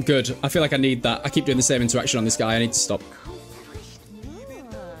sounds good. I feel like I need that. I keep doing the same interaction on this guy. I need to stop.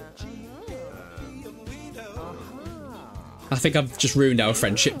 think I've just ruined our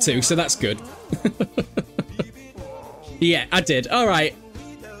friendship too, so that's good. Yeah, I did. All right.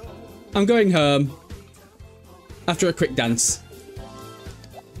 I'm going home after a quick dance.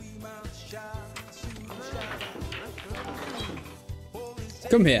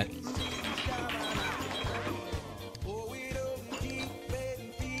 Come here.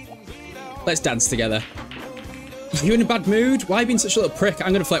 Let's dance together. Are you in a bad mood? Why are you being such a little prick?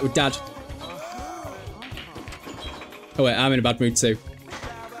 I'm gonna flirt with Dad. Oh wait, I'm in a bad mood too.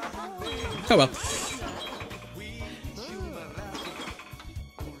 Oh well.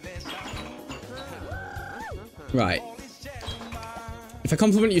 Right. If I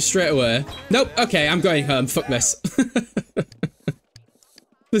compliment you straight away... Nope, okay, I'm going home. Fuck this.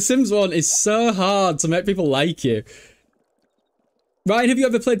 The Sims 1 is so hard to make people like you. Ryan, have you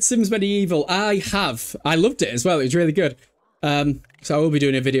ever played Sims Medieval? I have. I loved it as well. It was really good. So I will be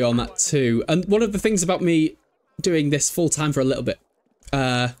doing a video on that too. And one of the things about me doing this full time for a little bit,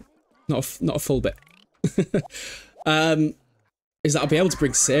 not a full bit, is that I'll be able to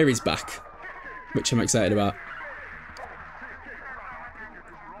bring series back, which I'm excited about.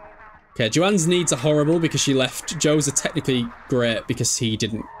 Okay, Joanne's needs are horrible because she left. Joe's are technically great because he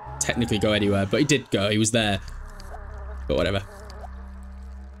didn't technically go anywhere, but he did go. He was there. But whatever.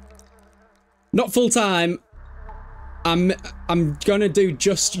 Not full time. I'm gonna do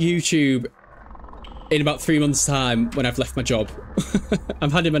just YouTube in about 3 months' time when I've left my job.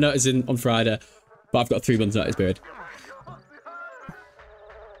 I'm handing my notice in on Friday, but I've got a 3 month notice period.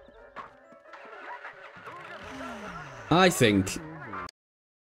 I think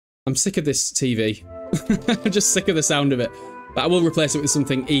I'm sick of this TV. I'm just sick of the sound of it. But I will replace it with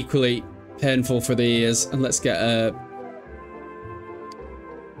something equally painful for the ears. And let's get a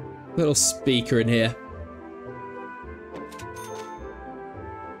little speaker in here.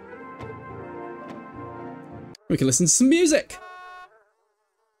 We can listen to some music.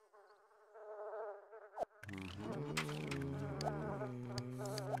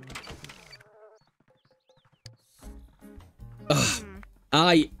 Ugh,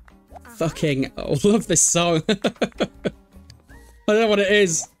 I fucking love this song. I don't know what it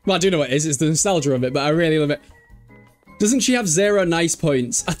is. Well, I do know what it is. It's the nostalgia of it, but I really love it. Doesn't she have 0 nice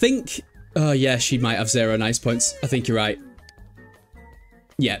points? I think... Oh, yeah, she might have 0 nice points. I think you're right.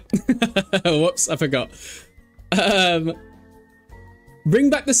 Yeah. Whoops, I forgot.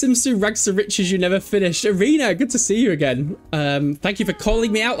 Bring back The Sims 2 Rags to Riches you never finished. Arena, good to see you again. Thank you for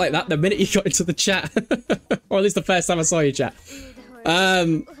calling me out like that the minute you got into the chat. Or at least the first time I saw you chat.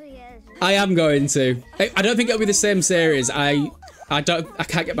 I am going to. I don't think it'll be the same series. I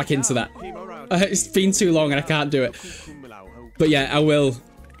can't get back into that. It's been too long and I can't do it. But yeah, I will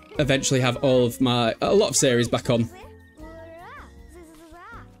eventually have all of a lot of series back on.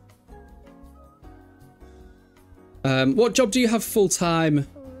 What job do you have full time?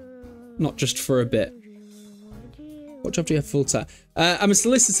 Not just for a bit. What job do you have full time? I'm a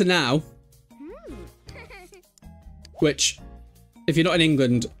solicitor now. Which, if you're not in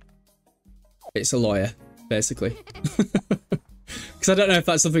England, it's a lawyer, basically. Because I don't know if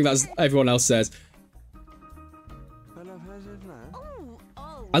that's something that everyone else says.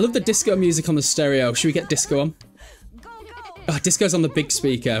 I love the disco music on the stereo. Should we get disco on? Oh, disco's on the big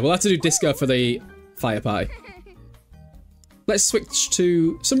speaker. We'll have to do disco for the fire party. Let's switch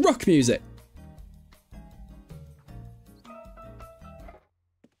to some rock music.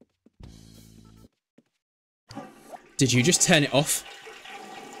 Did you just turn it off?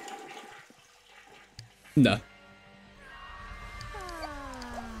 No.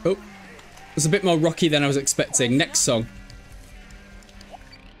 Oh, it's a bit more rocky than I was expecting. Next song.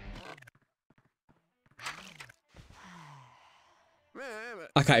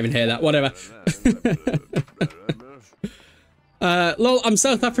 I can't even hear that. Whatever. Lol, I'm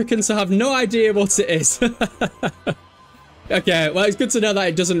South African, so I have no idea what it is. Okay, well, it's good to know that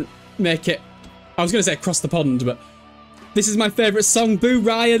it doesn't make it... I was going to say across the pond, but... This is my favourite song. Boo,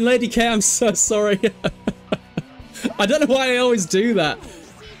 Ryan. Lady K, I'm so sorry. I don't know why I always do that.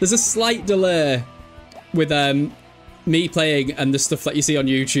 There's a slight delay with me playing and the stuff that you see on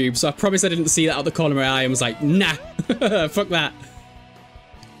YouTube, so I promise I didn't see that out the corner of my eye and was like, nah, fuck that.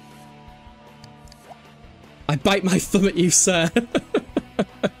 I bite my thumb at you, sir.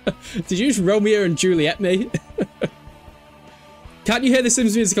 Did you just Romeo and Juliet me? Can't you hear the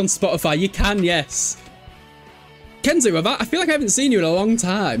Sims music on Spotify? You can, yes. Kenzo, I feel like I haven't seen you in a long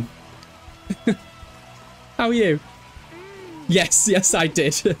time. How are you? Yes, yes, I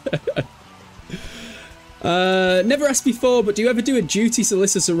did. Never asked before, but do you ever do a duty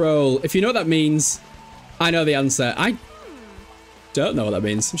solicitor role? If you know what that means, I know the answer. I don't know what that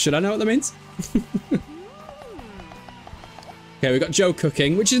means. Should I know what that means? Okay, we got Joe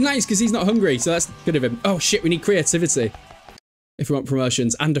cooking, which is nice because he's not hungry, so that's good of him. Oh shit, we need creativity if we want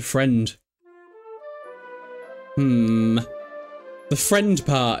promotions and a friend. The friend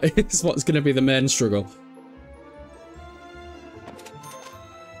part is what's going to be the main struggle.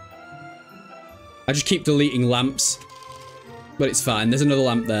 I just keep deleting lamps, but it's fine. There's another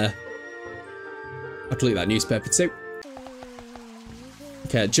lamp there. I'll delete that newspaper too.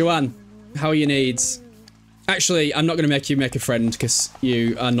 Okay, Joanne, how are your needs? Actually, I'm not going to make you make a friend because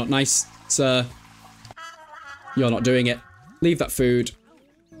you are not nice, so you're not doing it. Leave that food.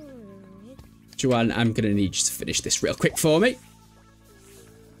 Joanne, I'm going to need you to finish this real quick for me.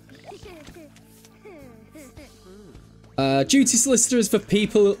 Duty solicitor is for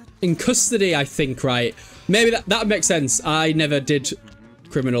people in custody, I think, right? Maybe that makes sense. I never did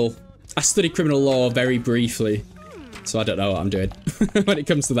criminal. I studied criminal law very briefly, so I don't know what I'm doing when it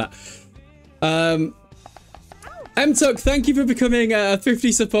comes to that. MTuck, thank you for becoming a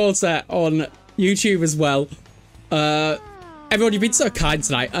 50 supporter on YouTube as well. Everyone, you've been so kind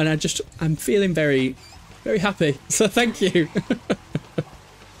tonight, and I'm feeling very, very happy. So thank you.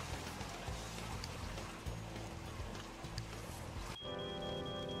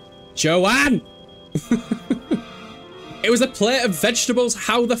 Joanne! It was a plate of vegetables.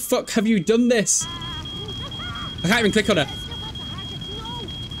 How the fuck have you done this? I can't even click on her.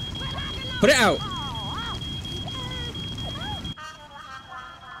 Put it out.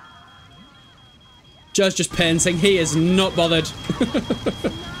 Joe's just painting. He is not bothered.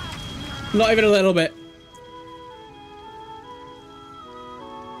 Not even a little bit.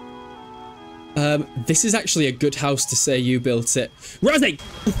 This is actually a good house to say you built it. Rosie!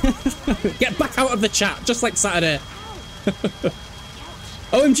 Get back out of the chat, just like Saturday.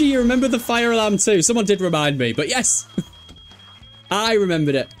 OMG, you remember the fire alarm too? Someone did remind me, but yes. I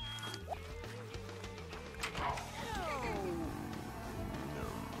remembered it.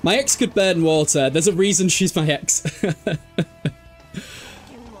 My ex could burn water. There's a reason she's my ex.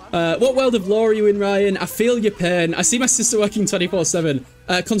 What world of law are you in, Ryan? I feel your pain. I see my sister working 24/7.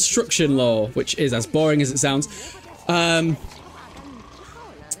 Construction law, which is as boring as it sounds.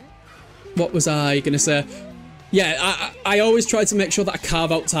 What was I gonna say? Yeah, I always try to make sure that I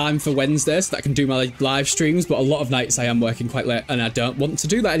carve out time for Wednesdays so that I can do my live streams, but a lot of nights I am working quite late and I don't want to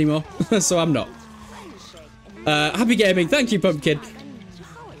do that anymore, so I'm not. Happy gaming. Thank you, Pumpkin.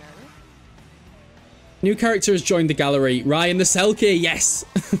 New character has joined the gallery. Ryan the Selkie, yes.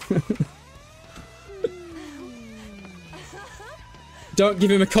 Don't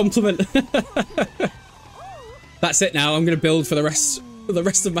give him a compliment. That's it now. I'm going to build for the rest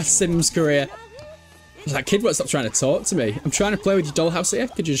of my Sims career. That kid won't stop trying to talk to me. I'm trying to play with your dollhouse here.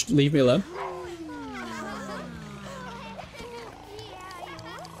 Could you just leave me alone?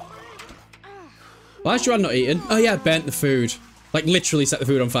 Why is Joanne not eating? Oh yeah, I burnt the food. Like literally set the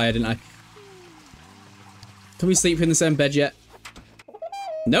food on fire, didn't I? Can we sleep in the same bed yet?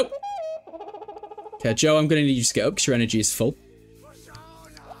 Nope. Okay, Joe, I'm going to need you to get up because your energy is full.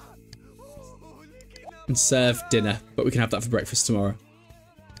 And serve dinner, but we can have that for breakfast tomorrow.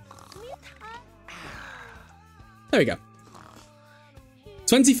 There we go.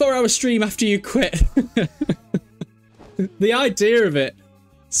 24-hour stream after you quit. The idea of it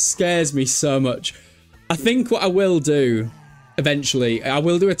scares me so much. I think what I will do eventually, I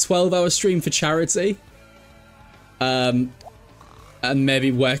will do a 12-hour stream for charity. And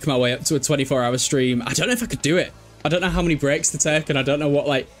maybe work my way up to a 24-hour stream. I don't know if I could do it. I don't know how many breaks to take, and I don't know what,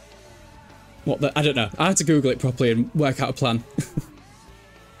 like... I don't know. I have to Google it properly and work out a plan.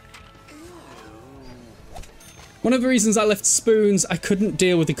 One of the reasons I left Spoons, I couldn't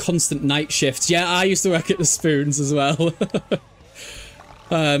deal with the constant night shifts. Yeah, I used to work at the Spoons as well.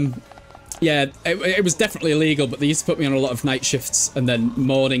 Yeah, it was definitely illegal, but they used to put me on a lot of night shifts and then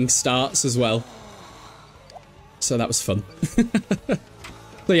morning starts as well. So that was fun.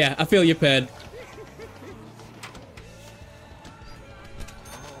 So yeah, I feel your pain.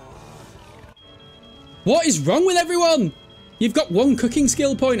 What is wrong with everyone? You've got one cooking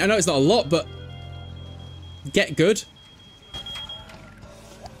skill point. I know it's not a lot, but get good.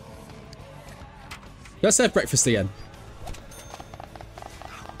 Let's have breakfast again.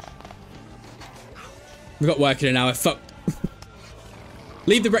 We've got work in an hour. Fuck.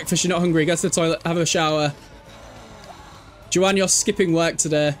 Leave the breakfast. You're not hungry. Go to the toilet. Have a shower. Joanne, you're skipping work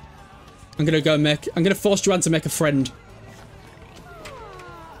today. I'm gonna force Joanne to make a friend.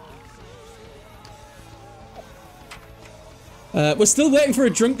 We're still waiting for a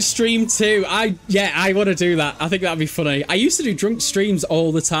drunk stream too. Yeah, I want to do that. I think that'd be funny. I used to do drunk streams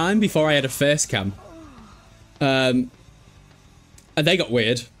all the time before I had a face cam. And they got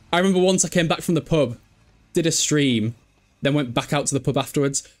weird. I remember once I came back from the pub, did a stream, then went back out to the pub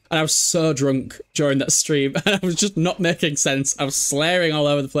afterwards. And I was so drunk during that stream, and I was just not making sense. I was slurring all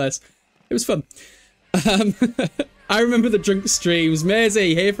over the place. It was fun. I remember the drunk streams.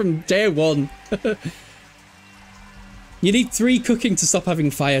 Maisie, here from day one. You need 3 cooking to stop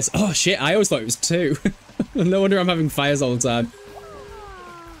having fires. Oh shit, I always thought it was 2. No wonder I'm having fires all the time.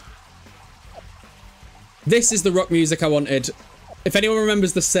 This is the rock music I wanted. If anyone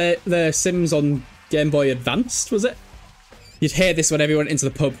remembers the Sims on Game Boy Advanced, was it? You'd hear this whenever you went into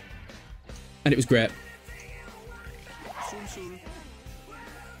the pub. And it was great.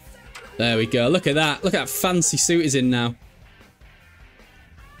 There we go. Look at that. Look at that fancy suit he's in now.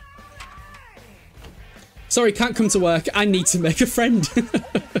 Sorry, can't come to work. I need to make a friend.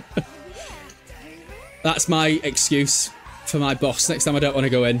 That's my excuse for my boss next time I don't want to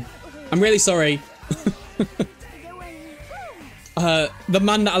go in. I'm really sorry. The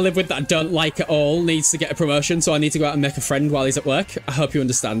man that I live with that I don't like at all needs to get a promotion, so I need to go out and make a friend while he's at work. I hope you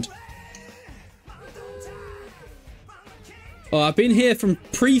understand. Oh, I've been here from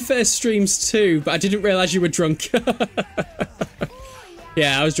pre-first streams too, but I didn't realise you were drunk.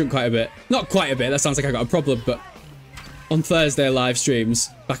 Yeah, I was drunk quite a bit. Not quite a bit, that sounds like I got a problem, but on Thursday live streams,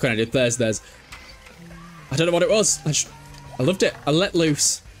 back when I did Thursdays, I don't know what it was. I loved it. I let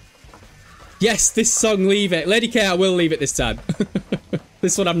loose. Yes, this song, leave it. Lady K, I will leave it this time.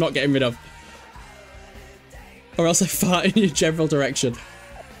 This one I'm not getting rid of. Or else I fart in your general direction.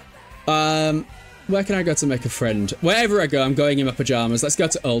 Where can I go to make a friend? Wherever I go, I'm going in my pajamas. Let's go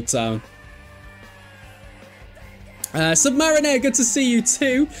to Old Town. Submariner, good to see you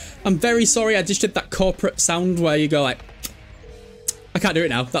too. I'm very sorry I just did that corporate sound where you go like... I can't do it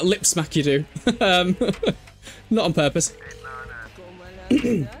now. That lip smack you do. Not on purpose.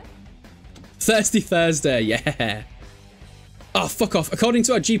 Thirsty Thursday, yeah. Oh, fuck off. According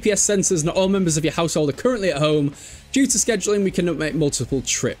to our GPS sensors, not all members of your household are currently at home. Due to scheduling, we cannot make multiple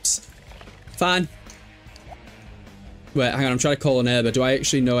trips. Fine. Wait, hang on. I'm trying to call a neighbour. Do I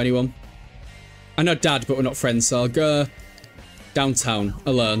actually know anyone? I know Dad, but we're not friends, so I'll go downtown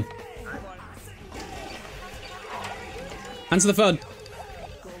alone. Answer the phone.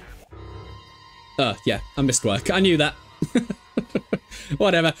 Oh, yeah. I missed work. I knew that.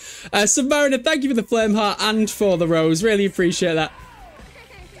 Whatever. Submariner, thank you for the flame heart and for the rose. Really appreciate that.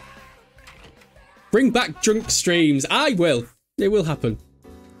 Bring back drunk streams. I will. It will happen.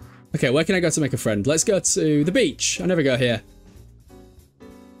 Okay, where can I go to make a friend? Let's go to the beach. I never go here.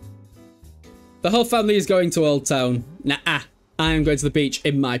 The whole family is going to Old Town. Nah, I am going to the beach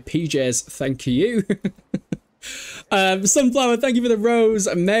in my PJs. Thank you. Sunflower, thank you for the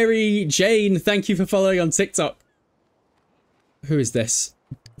rose. Mary Jane, thank you for following on TikTok. Who is this?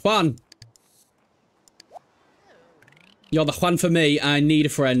 Juan. You're the Juan for me. I need a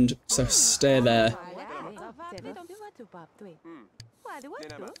friend, so stay there. I'm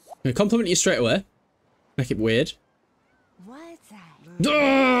gonna compliment you straight away. Make it weird.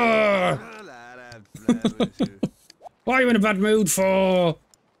 Why are you in a bad mood for?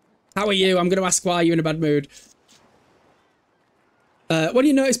 How are you? I'm going to ask why you're in a bad mood. When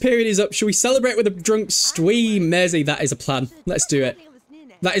your notice period is up, should we celebrate with a drunk stwee? Maisie, that is a plan. Let's do it.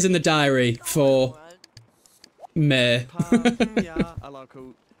 That is in the diary for May.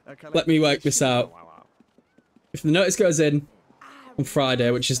 Let me work this out. If the notice goes in on Friday,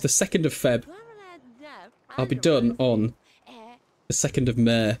 which is the 2nd of Feb, I'll be done on the 2nd of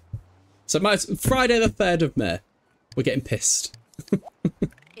May. So Friday the 3rd of May. We're getting pissed.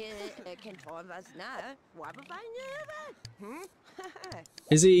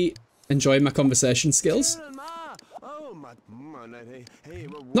 Is he enjoying my conversation skills?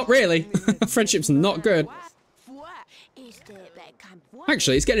 Not really. Friendship's not good.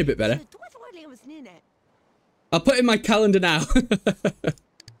 Actually, it's getting a bit better. I'll put in my calendar now.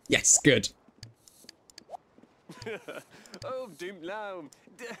 Yes, good.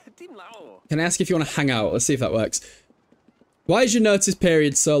 Can I ask if you want to hang out? Let's see if that works. Why is your notice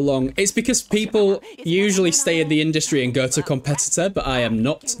period so long? It's because people usually stay in the industry and go to a competitor, but I am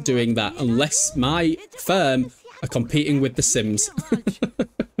not doing that unless my firm are competing with The Sims.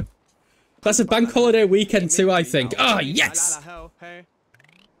 That's a bank holiday weekend too, I think. Oh, yes!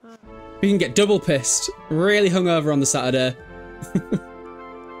 We can get double pissed. Really hungover on the Saturday.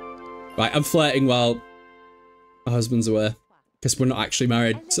 Right, I'm flirting while my husband's away. Because we're not actually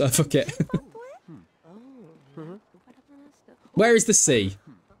married, so fuck it. Where is the sea?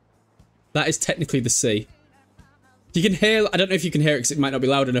 That is technically the sea. You can hear, I don't know if you can hear it because it might not be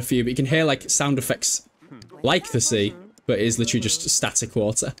loud enough for you, but you can hear like sound effects like the sea, but it is literally just static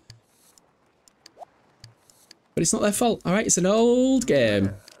water. But it's not their fault, alright? It's an old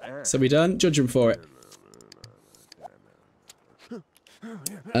game, so we don't judge them for it.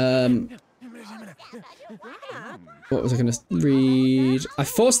 What was I going to read? I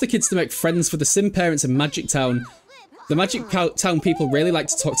forced the kids to make friends for the sim parents in Magic Town. The Magic Town people really like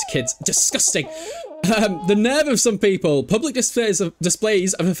to talk to kids. Disgusting. The nerve of some people. Public displays of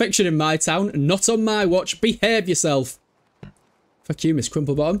affection in my town. Not on my watch. Behave yourself. Fuck you, Miss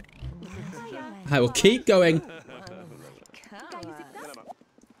Crumplebottom. I will keep going.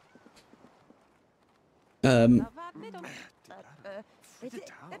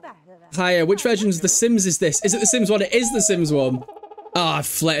 Hiya, which version of The Sims is this? Is it The Sims 1? It is The Sims 1. Oh, I've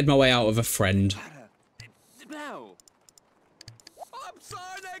flirted my way out of a friend.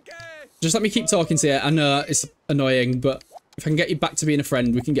 Just let me keep talking to you. I know it's annoying, but if I can get you back to being a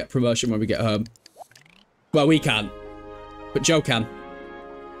friend, we can get promotion when we get home. Well, we can't. But Joe can.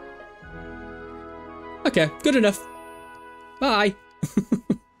 Okay, good enough. Bye.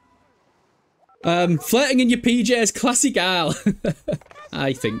 Flirting in your PJs, classy gal.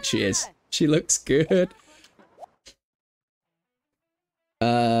 I think she is. She looks good.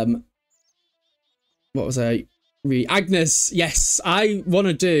 What was I? Agnes, yes, I want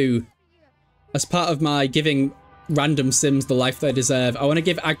to do, as part of my giving random Sims the life they deserve, I want to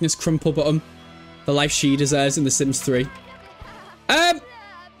give Agnes Crumplebottom the life she deserves in The Sims 3.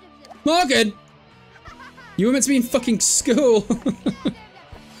 Morgan! You were meant to be in fucking school.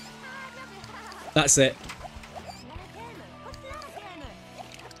 That's it.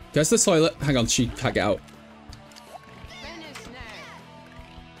 Go to the toilet. Hang on, she can't get out.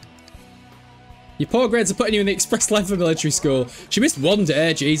 Your poor grades are putting you in the express line for military school. She missed one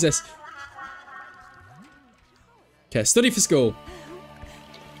day, Jesus. Okay, study for school.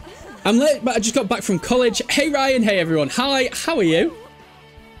 I'm late, but I just got back from college. Hey Ryan, hey everyone. Hi, how are you?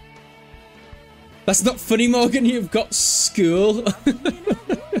 That's not funny, Morgan. You've got school.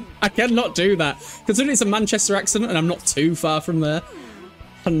 I cannot do that. Considering it's a Manchester accent and I'm not too far from there.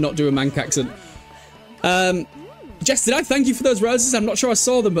 I cannot do a Manc accent. Jess, did I thank you for those roses? I'm not sure I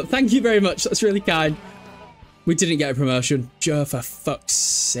saw them, but thank you very much. That's really kind. We didn't get a promotion. Joe, for fuck's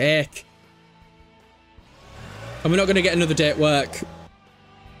sake. And we're not going to get another day at work.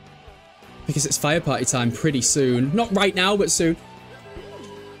 Because it's fire party time pretty soon. Not right now, but soon.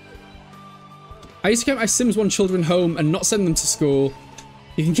 I used to keep my Sims 1 children home and not send them to school.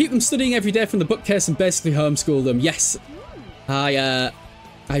 You can keep them studying every day from the bookcase and basically homeschool them. Yes. I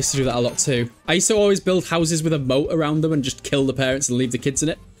used to do that a lot too. I used to always build houses with a moat around them and just kill the parents and leave the kids in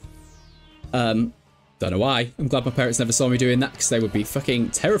it. Don't know why. I'm glad my parents never saw me doing that because they would be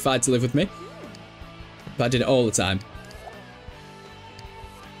fucking terrified to live with me. But I did it all the time.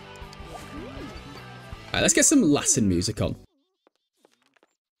 Alright, let's get some Latin music on.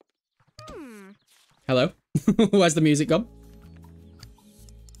 Hello? Where's the music gone?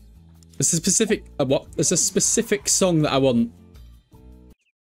 There's a specific... what? There's a specific song that I want.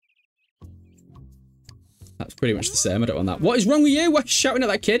 That's pretty much the same. I don't want that. What is wrong with you? Why are you shouting at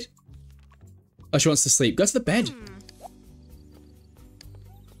that kid? Oh, she wants to sleep. Go to the bed.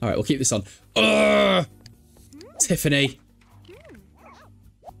 Alright, we'll keep this on. Ugh! Tiffany.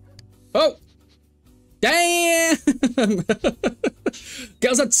 Oh! Damn!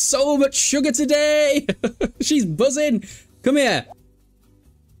 Girls had so much sugar today! She's buzzing! Come here!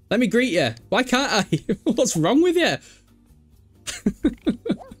 Let me greet you. Why can't I? What's wrong with you?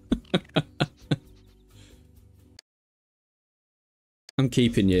 I'm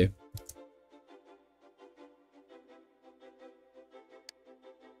keeping you.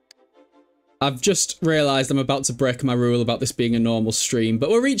 I've just realised I'm about to break my rule about this being a normal stream, but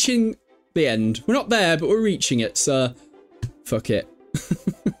we're reaching the end. We're not there, but we're reaching it, so fuck it.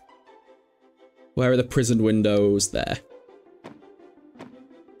 Where are the prison windows? There.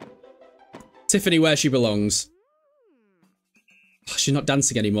 Tiffany, where she belongs. Oh, she's not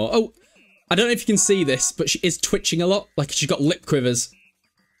dancing anymore. Oh, I don't know if you can see this, but she is twitching a lot. Like she's got lip quivers.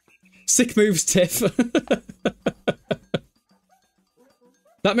 Sick moves, Tiff.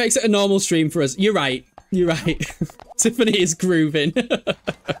 That makes it a normal stream for us. You're right. You're right. Tiffany is grooving.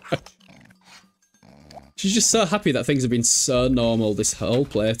 She's just so happy that things have been so normal this whole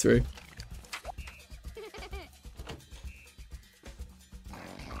playthrough.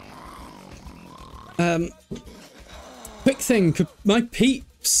 Quick thing, could my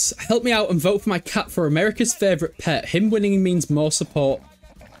peeps help me out and vote for my cat for America's favourite pet? Him winning means more support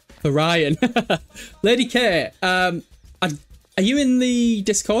for Ryan. Lady K, are you in the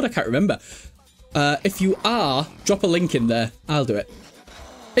Discord? I can't remember. If you are, drop a link in there. I'll do it.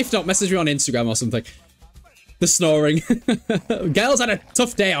 If not, message me on Instagram or something. The snoring. Girl's had a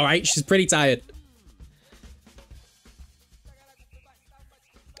tough day, alright? She's pretty tired.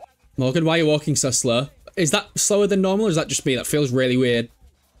 Morgan, why are you walking so slow? Is that slower than normal, or is that just me? That feels really weird.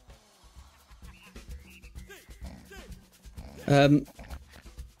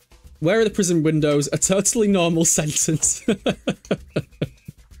 Where are the prison windows? A totally normal sentence.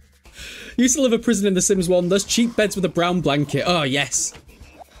 Used to live a prison in The Sims 1. Those cheap beds with a brown blanket. Oh, yes.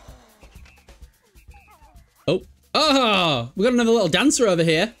 Oh. Oh! We got another little dancer over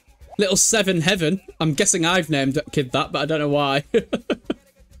here. Little Seven Heaven. I'm guessing I've named that kid that, but I don't know why.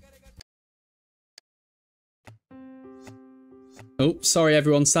 Oh, sorry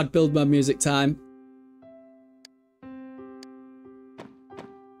everyone. Sad build mode music time.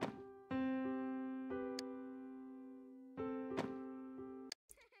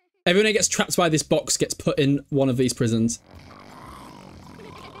 Everyone who gets trapped by this box gets put in one of these prisons.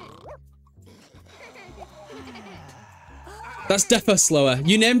 That's defo slower.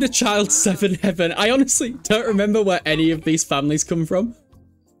 You named a child Seven Heaven. I honestly don't remember where any of these families come from.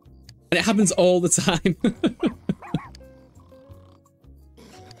 And it happens all the time.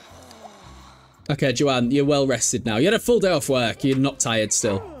 Okay, Joanne, you're well rested now. You had a full day off work. You're not tired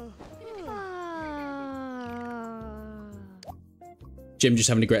still. Jim just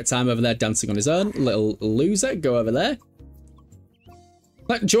having a great time over there, dancing on his own. Little loser, go over there.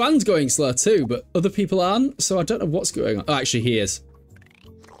 Like, Joanne's going slow too, but other people aren't, so I don't know what's going on. Oh, actually, he is.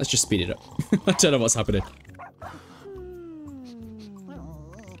 Let's just speed it up. I don't know what's happening.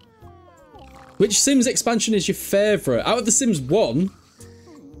 Which Sims expansion is your favourite? Out of The Sims 1,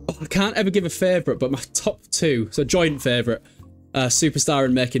 oh, I can't ever give a favourite, but my top two, so joint favourite, Superstar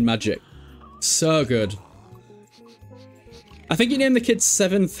and Making Magic. So good. I think you named the kids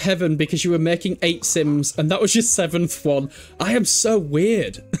Seventh Heaven because you were making 8 Sims and that was your 7th one. I am so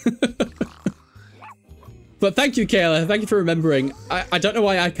weird. But thank you, Kayla. Thank you for remembering. I don't know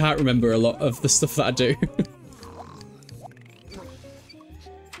why I can't remember a lot of the stuff that I do.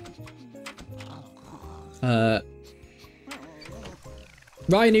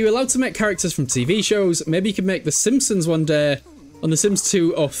 Ryan, are you allowed to make characters from TV shows? Maybe you can make The Simpsons one day on The Sims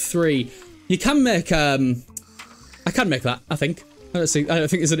 2 or 3. You can make, I can make that, I think. I don't think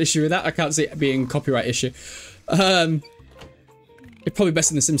there's an issue with that. I can't see it being a copyright issue. It's probably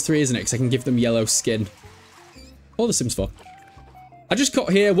best in The Sims 3, isn't it? Because I can give them yellow skin. Or The Sims 4. I just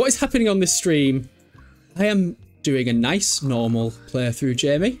got here. What is happening on this stream? I am doing a nice, normal playthrough,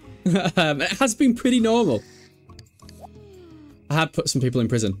 Jamie. It has been pretty normal. I have put some people in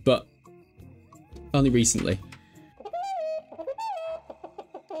prison, but only recently.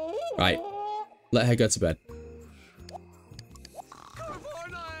 Right. Let her go to bed.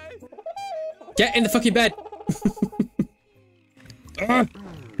 Get in the fucking bed!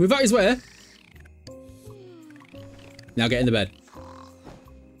 Move out his way. Now get in the bed.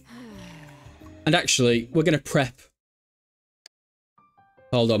 And actually, we're going to prep.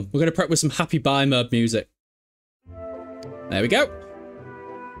 Hold on. We're going to prep with some happy buy mode music. There we go.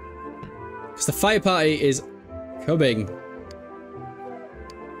 Because the fire party is coming.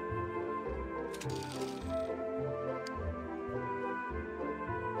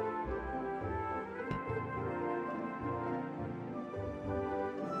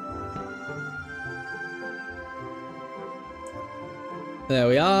 There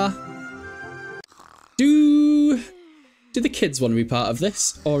we are. Do the kids want to be part of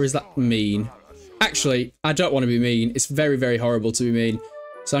this? Or is that mean? Actually, I don't want to be mean. It's very, very horrible to be mean.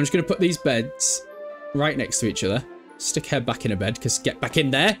 So I'm just going to put these beds right next to each other. Stick her back in a bed, because get back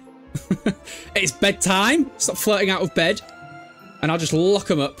in there. It's bedtime. Stop flirting out of bed. And I'll just lock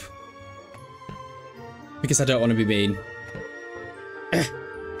them up. Because I don't want to be mean.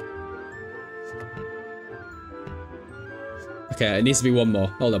 Okay, it needs to be one more.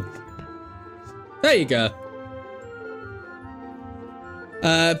 Hold on. There you go.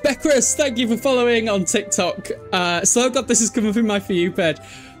 Beckrus, thank you for following on TikTok. So glad this is coming from my For You page.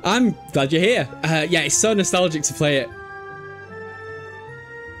 I'm glad you're here. Yeah, it's so nostalgic to play it.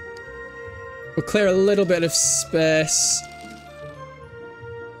 We'll clear a little bit of space.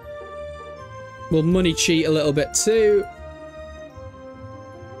 We'll money cheat a little bit too.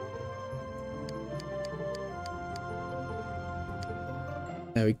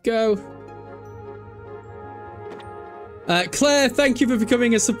 There we go. Claire, thank you for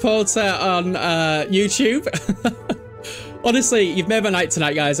becoming a supporter on YouTube. Honestly, you've made my night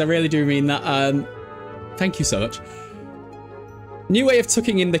tonight, guys. I really do mean that. Thank you so much. New way of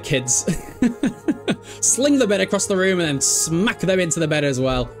tucking in the kids. Sling the bed across the room and then smack them into the bed as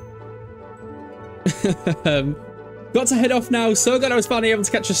well. Got to head off now. So glad I was finally able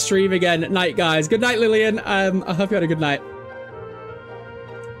to catch a stream again. Night, guys. Good night, Lillian. I hope you had a good night.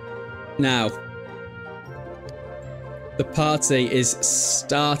 Now, the party is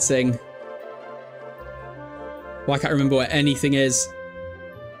starting. Well, I can't remember where anything is.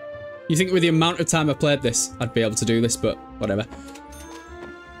 You think with the amount of time I played this, I'd be able to do this, but whatever.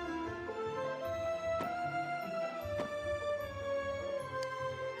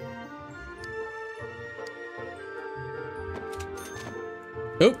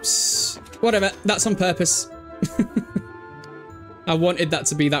 Oops. Whatever. That's on purpose. I wanted that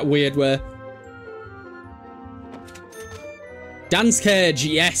to be that weird way. Dance cage.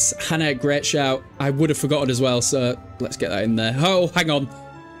 Yes. Hannah, great shout. I would have forgotten as well, so let's get that in there. Oh, hang on.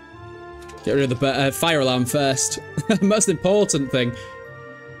 Get rid of the fire alarm first. Most important thing.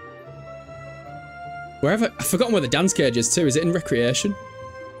 Wherever... I've forgotten where the dance cage is too. Is it in recreation?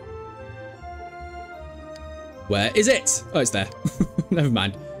 Where is it? Oh, it's there. Never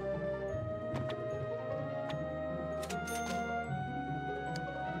mind.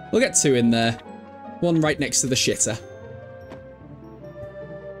 We'll get 2 in there. 1 right next to the shitter.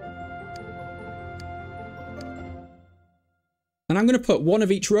 And I'm going to put 1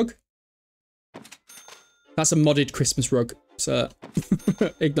 of each rug. That's a modded Christmas rug, so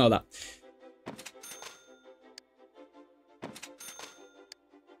ignore that.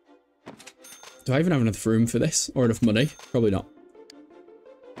 Do I even have enough room for this? Or enough money? Probably not.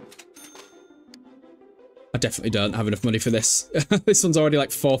 I definitely don't have enough money for this. This one's already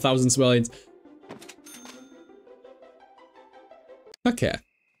like 4,000 simoleons. Okay.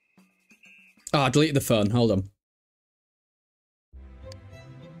 Oh, I deleted the phone. Hold on.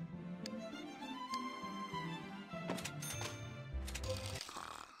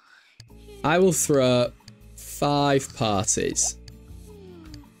 I will throw 5 parties.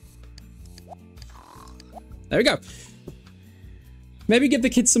 There we go. Maybe give the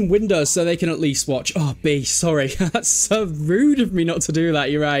kids some windows so they can at least watch. Oh, B, sorry. That's so rude of me not to do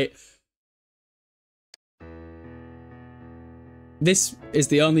that. You're right. This is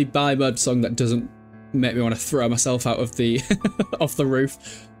the only buy mode song that doesn't make me want to throw myself out of the off the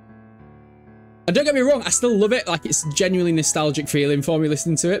roof. And don't get me wrong, I still love it. Like, it's a genuinely nostalgic feeling for me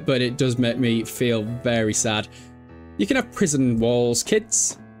listening to it, but it does make me feel very sad. You can have prison walls,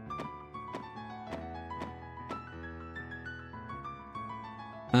 kids.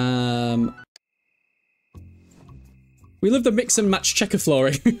 We love the mix and match checker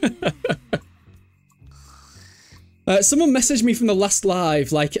flooring. Someone messaged me from the last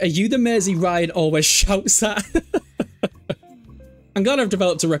live, like, are you the Maisie Ryan always shouts at? I'm glad I've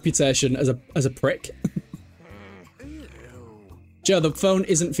developed a reputation as a prick. Joe, the phone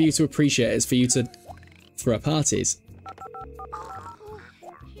isn't for you to appreciate, it's for you to throw parties.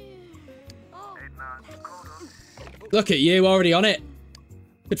 Look at you, already on it.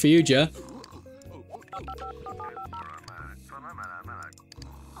 Good for you, Joe.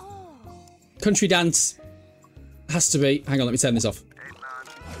 Country dance has to be. Hang on, let me turn this off.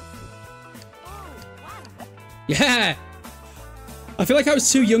 Yeah! I feel like I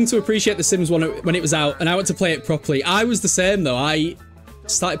was too young to appreciate The Sims 1 when it was out, and I went to play it properly. I was the same, though. I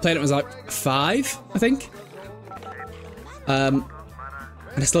started playing it when I was like 5, I think. And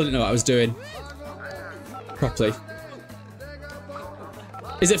I still didn't know what I was doing properly.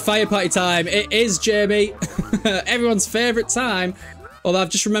 Is it fire party time? It is, Jamie. Everyone's favourite time. Although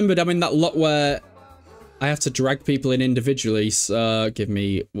I've just remembered I'm in that lot where I have to drag people in individually, so give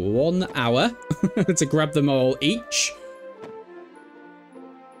me 1 hour to grab them all each.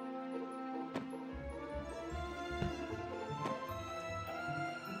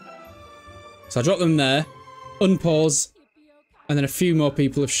 So I drop them there, unpause, and then a few more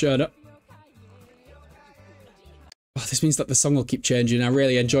people have showed up. Oh, this means that the song will keep changing. I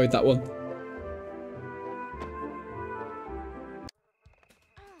really enjoyed that one.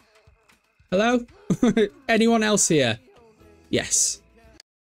 Hello? Anyone else here? Yes.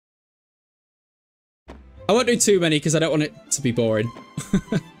 I won't do too many because I don't want it to be boring.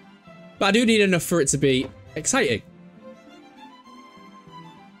 But I do need enough for it to be exciting.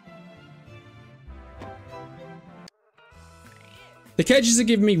 The cages are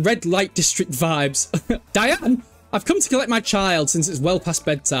giving me red light district vibes. Diane, I've come to collect my child since it's well past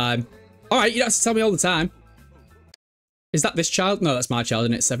bedtime. Alright, you don't have to tell me all the time. Is that this child? No, that's my child,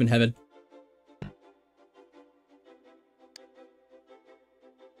 and it's 7 Heaven.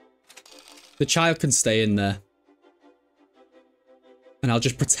 The child can stay in there. And I'll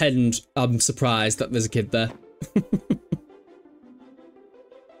just pretend I'm surprised that there's a kid there.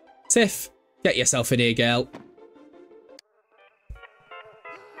 Tiff, get yourself in here, girl.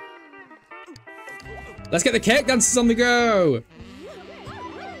 Let's get the cake dancers on the go!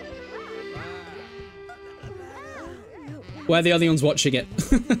 We're the only ones watching it.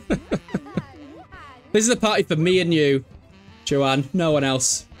 This is a party for me and you, Joanne. No one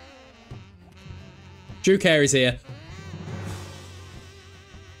else. Drew Carey's here.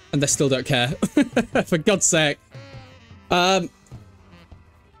 And they still don't care. For God's sake. Okay,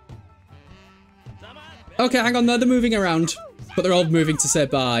 hang on. No, they're moving around. But they're all moving to say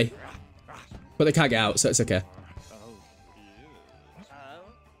bye. But they can't get out, so it's okay.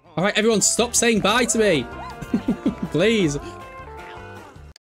 Alright, everyone, stop saying bye to me. Please.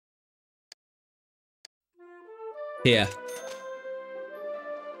 Here.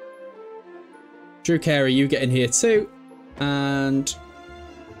 Drew Carey, you get in here too. And...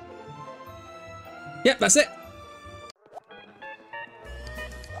 yep, that's it.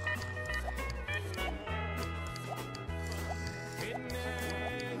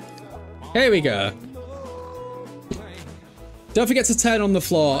 Here we go. Don't forget to turn on the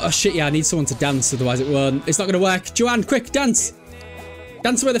floor. Oh shit, yeah, I need someone to dance, otherwise it won't. It's not gonna work. Joanne, quick, dance!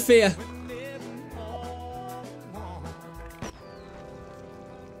 Dance away the fear.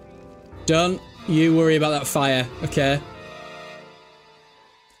 Don't you worry about that fire, okay?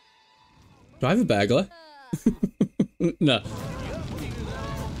 Do I have a burglar? No.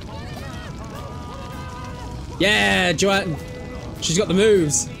 Yeah, Joanne. She's got the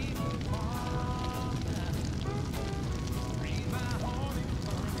moves.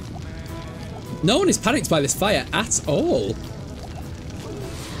 No one is panicked by this fire at all.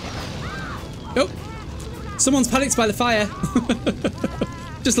 Nope. Someone's panicked by the fire.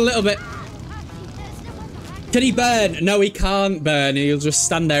 Just a little bit. Can he burn? No, he can't burn. He'll just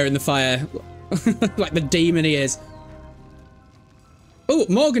stand there in the fire. Like the demon he is. Oh,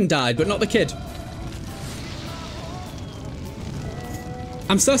 Morgan died, but not the kid.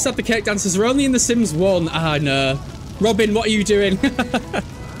 I'm so sad the cake dancers are only in The Sims 1. Ah, no. Robin, what are you doing?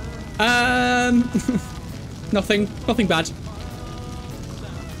 Nothing bad.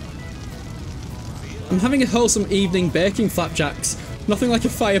 I'm having a wholesome evening baking flapjacks. Nothing like a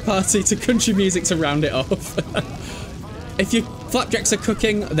fire party to country music to round it off. If your flapjacks are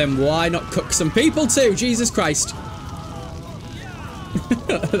cooking, then why not cook some people too? Jesus Christ.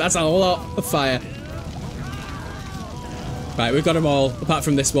 That's a lot of fire. Right, we've got them all, apart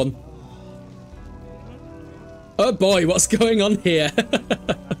from this one. Oh boy, what's going on here?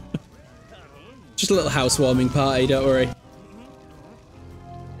 Just a little housewarming party, don't worry.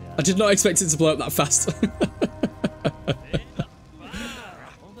 I did not expect it to blow up that fast.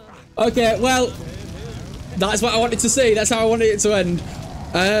 Okay, well, that's what I wanted to see. That's how I wanted it to end.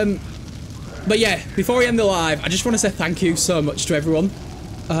 But yeah, before we end the live, I just want to say thank you so much to everyone.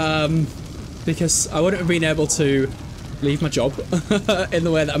 Because I wouldn't have been able to leave my job in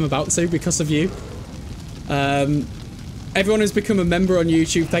the way that I'm about to because of you. Everyone who's become a member on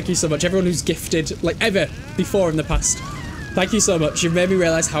YouTube, thank you so much. Everyone who's gifted, like ever before in the past, thank you so much. You've made me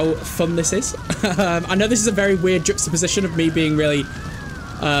realise how fun this is. I know this is a very weird juxtaposition of me being really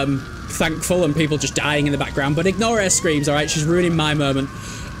thankful and people just dying in the background, but ignore her screams, alright? She's ruining my moment.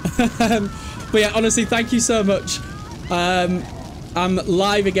 But yeah, honestly, thank you so much. I'm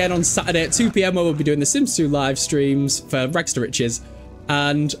live again on Saturday at 2 PM where we'll be doing the Sims 2 live streams for Rags to Riches.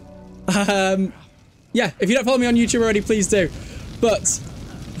 And yeah, if you don't follow me on YouTube already, please do. But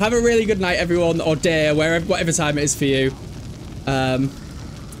have a really good night, everyone, or day, or whatever time it is for you. But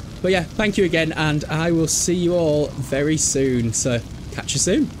yeah, thank you again, and I will see you all very soon. So catch you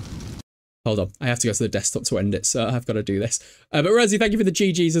soon. Hold on, I have to go to the desktop to end it, so I've got to do this. But Rosie, thank you for the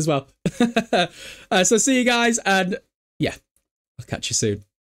GGs as well. So see you guys, and yeah, I'll catch you soon.